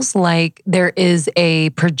feels like there is a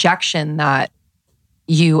projection that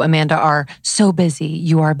you, Amanda, are so busy.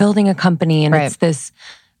 You are building a company and it's this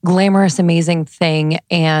glamorous, amazing thing.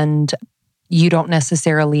 And you don't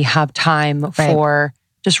necessarily have time for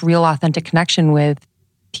just real authentic connection with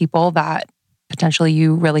people that potentially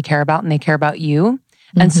you really care about and they care about you.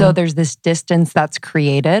 And so there's this distance that's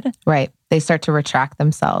created. Right. They start to retract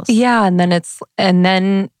themselves. Yeah. And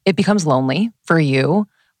then it becomes lonely for you,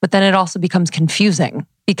 but then it also becomes confusing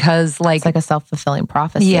because it's like a self-fulfilling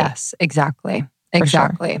prophecy. Yes, exactly.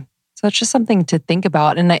 Exactly. Sure. So it's just something to think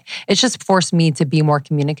about. And it's just forced me to be more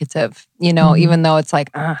communicative, even though it's like,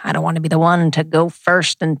 I don't want to be the one to go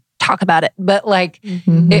first and talk about it. But like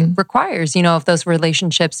it requires, if those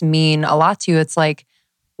relationships mean a lot to you, it's like,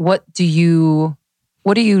 what do you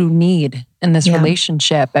need in this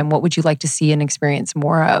relationship? And what would you like to see and experience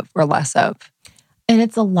more of or less of? And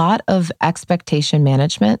it's a lot of expectation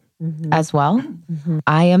management as well.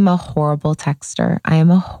 I am a horrible texter. I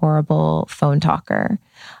am a horrible phone talker.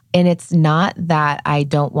 And it's not that I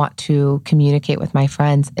don't want to communicate with my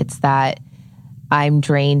friends. It's that I'm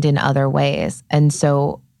drained in other ways. And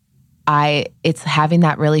so it's having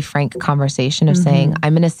that really frank conversation of saying,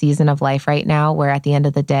 I'm in a season of life right now where at the end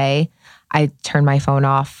of the day, I turn my phone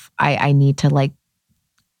off. I need to like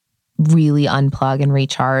really unplug and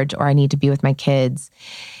recharge, or I need to be with my kids.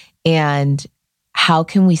 And how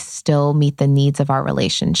can we still meet the needs of our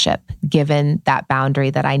relationship given that boundary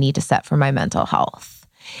that I need to set for my mental health?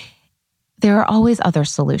 There are always other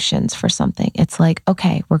solutions for something. It's like,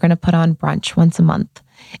 okay, we're going to put on brunch once a month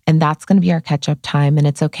and that's going to be our catch-up time. And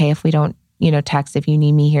it's okay if we don't, text, if you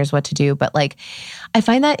need me, here's what to do. But like, I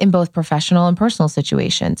find that in both professional and personal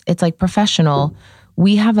situations. It's like professional,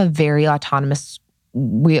 we have a very autonomous,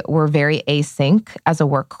 we're very async as a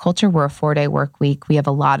work culture. We're a 4-day work week. We have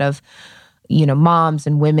a lot of, moms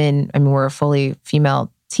and women. I mean, we're a fully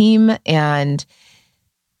female team. And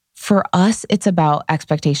for us, it's about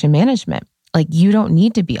expectation management. Like, you don't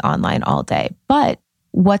need to be online all day, but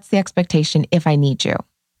what's the expectation if I need you?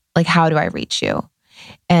 Like, how do I reach you?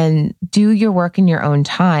 And do your work in your own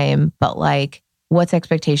time, but like, what's the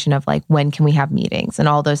expectation of like, when can we have meetings and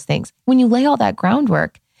all those things? When you lay all that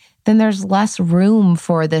groundwork, then there's less room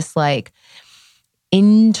for this like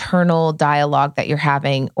internal dialogue that you're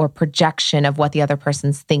having or projection of what the other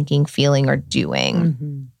person's thinking, feeling, or doing.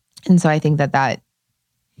 Mm-hmm. And so I think that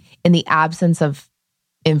in the absence of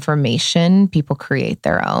information, people create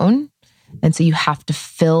their own. And so you have to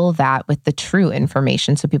fill that with the true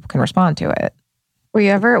information so people can respond to it.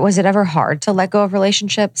 Was it ever hard to let go of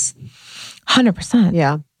relationships? 100%.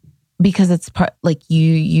 Yeah. Because it's like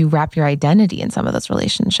you wrap your identity in some of those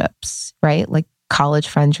relationships, right? Like college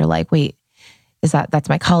friends, you're like, wait, that's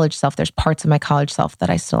my college self. There's parts of my college self that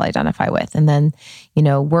I still identify with. And then,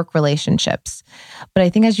 work relationships. But I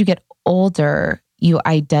think as you get older, you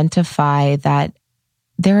identify that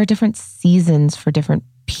there are different seasons for different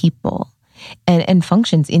people and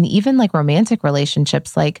functions. In even like romantic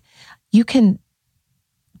relationships, like you can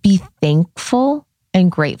be thankful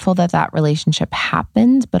and grateful that relationship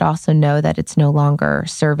happened, but also know that it's no longer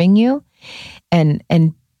serving you. And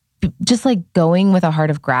just like going with a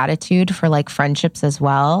heart of gratitude for like friendships as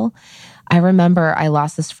well. I remember I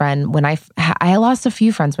lost this friend when I lost a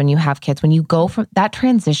few friends when you have kids. When you go from that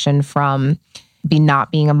transition from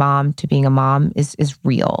not being a mom to being a mom is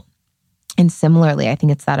real. And similarly, I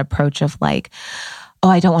think it's that approach of like, oh,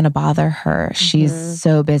 I don't want to bother her. She's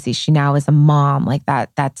so busy. She now is a mom. Like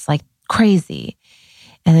that's like crazy.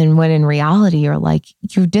 And then when in reality, you're like,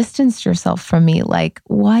 you distanced yourself from me. Like,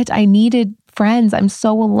 what? I needed friends. I'm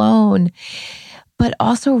so alone. But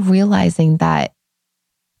also realizing that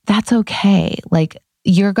that's okay. Like,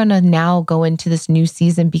 you're going to now go into this new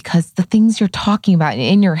season because the things you're talking about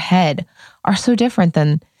in your head are so different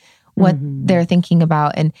than what they're thinking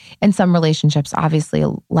about. And some relationships obviously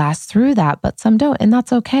last through that, but some don't. And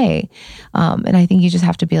that's okay. And I think you just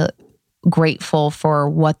have to be grateful for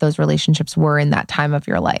what those relationships were in that time of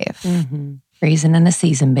your life. Mm-hmm. Reason and a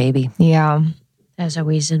season, baby. Yeah. There's a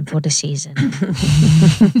reason for the season.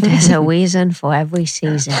 There's a reason for every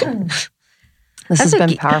season. This has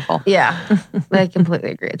been powerful. Yeah, I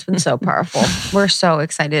completely agree. It's been so powerful. We're so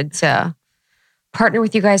excited to partner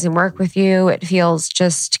with you guys and work with you. It feels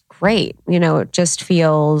just great. It just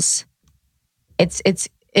feels, it's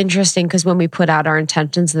interesting because when we put out our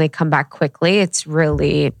intentions and they come back quickly, it's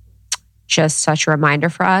really just such a reminder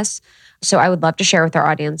for us. So I would love to share with our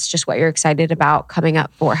audience just what you're excited about coming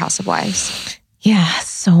up for House of Wise. Yeah,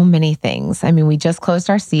 so many things. I mean, we just closed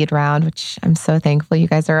our seed round, which I'm so thankful you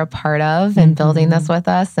guys are a part of and building this with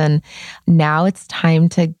us. And now it's time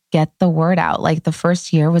to get the word out. Like the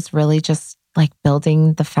first year was really just like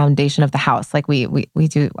building the foundation of the house. Like we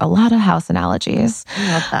do a lot of house analogies.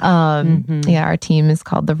 I love that. Yeah, our team is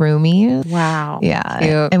called the Roomies. Wow. Yeah.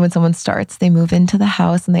 Cute. And when someone starts, they move into the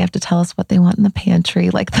house and they have to tell us what they want in the pantry,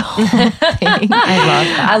 like the whole thing. I love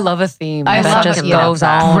that. I love a theme. I that love just it. goes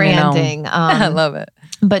on. Branding. I love it.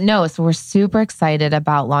 But no, so we're super excited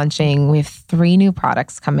about launching. We have 3 new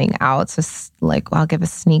products coming out. So I'll give a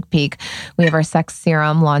sneak peek. We have our sex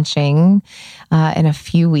serum launching in a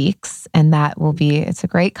few weeks. And that will it's a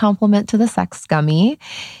great complement to the sex gummy,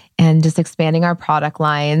 and just expanding our product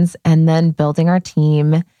lines and then building our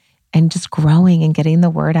team and just growing and getting the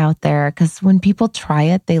word out there. Because when people try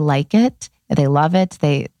it, they like it. They love it.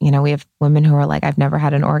 We have women who are like, I've never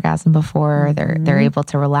had an orgasm before. They're able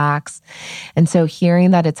to relax. And so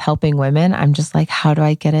hearing that it's helping women, I'm just like, how do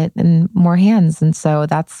I get it in more hands? And so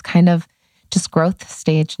that's kind of just growth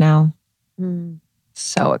stage now.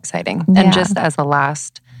 So exciting. Yeah. And just as a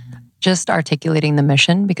last, just articulating the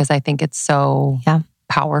mission, because I think it's so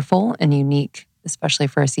powerful and unique, especially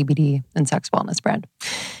for a CBD and sex wellness brand.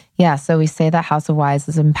 Yeah, so we say that House of Wise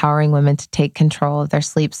is empowering women to take control of their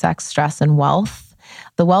sleep, sex, stress, and wealth.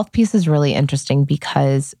 The wealth piece is really interesting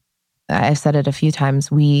because I've said it a few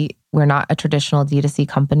times. We're not a traditional D2C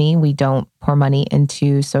company. We don't pour money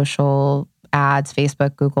into social ads,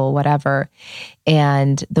 Facebook, Google, whatever.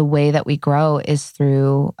 And the way that we grow is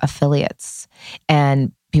through affiliates.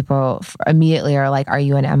 And people immediately are like, are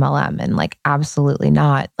you an MLM? And like, absolutely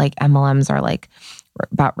not. Like MLMs are like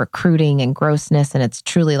about recruiting and grossness. And it's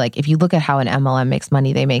truly like, if you look at how an MLM makes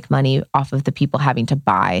money, they make money off of the people having to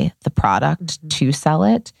buy the product to sell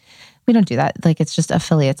it. We don't do that. Like, it's just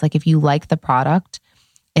affiliates. Like if you like the product,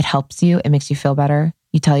 it helps you, it makes you feel better.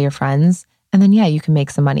 You tell your friends, and then you can make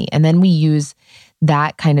some money. And then we use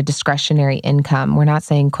that kind of discretionary income. We're not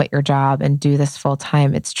saying quit your job and do this full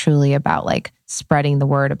time. It's truly about like spreading the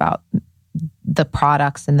word about the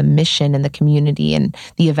products and the mission and the community and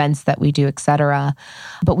the events that we do, et cetera.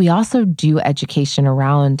 But we also do education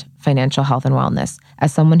around financial health and wellness.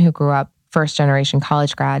 As someone who grew up first generation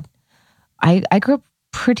college grad, I grew up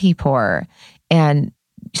pretty poor. And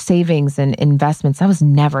savings and investments, that was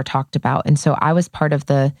never talked about. And so I was part of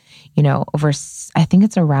the, I think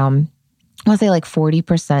it's around, I want to say like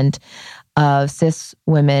 40% of cis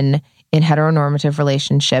women in heteronormative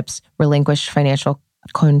relationships relinquish financial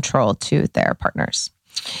control to their partners.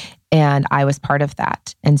 And I was part of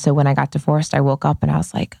that. And so when I got divorced, I woke up and I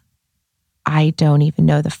was like, I don't even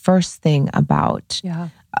know the first thing about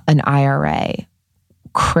an IRA,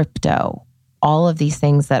 crypto, all of these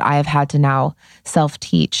things that I have had to now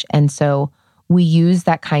self-teach. And so we use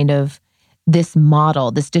that kind of this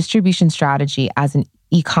model, this distribution strategy as an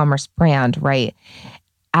e-commerce brand, right?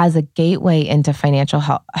 As a gateway into financial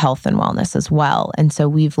health and wellness as well. And so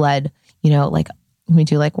we've led, like we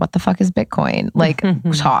do like, what the fuck is Bitcoin? Like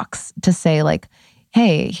talks to say like,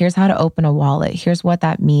 hey, here's how to open a wallet. Here's what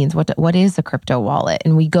that means. What is a crypto wallet?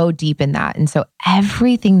 And we go deep in that. And so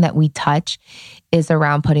everything that we touch is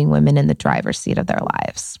around putting women in the driver's seat of their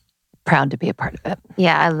lives. Proud to be a part of it.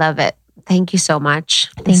 Yeah, I love it. Thank you so much.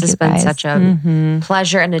 This has been such a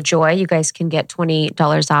pleasure and a joy. You guys can get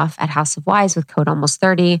 $20 off at House of Wise with code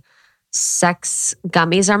almost30. Sex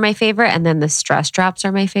gummies are my favorite, and then the stress drops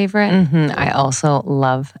are my favorite. I also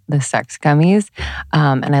love the sex gummies,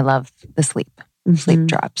 and I love the sleep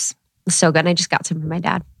drops. So good. And I just got some from my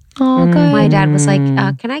dad. Oh, good. My dad was like,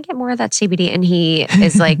 can I get more of that CBD? And he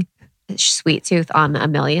is like sweet tooth on a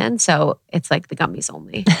million. So it's like the gummies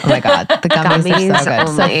only. Oh my God. The gummies are so good.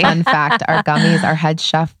 Only. So fun fact, our head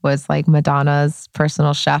chef was like Madonna's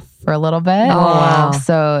personal chef for a little bit. Oh, wow.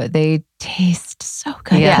 So they taste so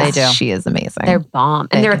good. Yeah, they do. She is amazing. They're bomb.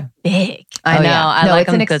 And they're big. I know. Yeah. I like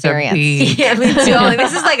it's an them 'cause they're experience. big. Yeah, me too. Like,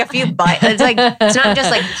 this is like a few bites. It's like, it's not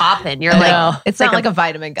just like popping. You're like, it's not like a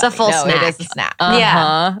vitamin gummy. It's a full snack. It is a snack.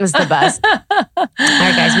 Yeah. It was the best. All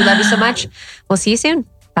right, guys. We love you so much. We'll see you soon.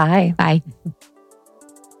 Bye. Bye.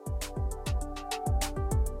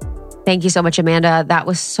 Thank you so much, Amanda. That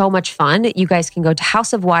was so much fun. You guys can go to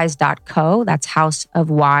houseofwise.co. That's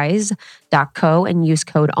houseofwise.co and use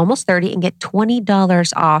code almost30 and get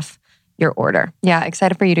 $20 off your order. Yeah,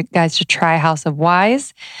 excited for you guys to try House of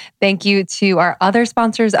Wise. Thank you to our other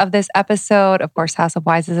sponsors of this episode. Of course, House of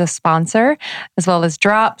Wise is a sponsor, as well as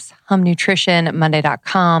Drops, Hum Nutrition,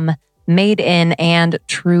 Monday.com, Made In, and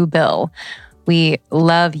Truebill. We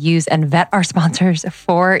love, use, and vet our sponsors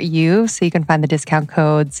for you. So you can find the discount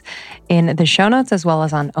codes in the show notes as well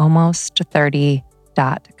as on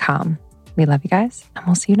almost30.com. We love you guys, and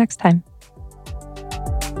we'll see you next time.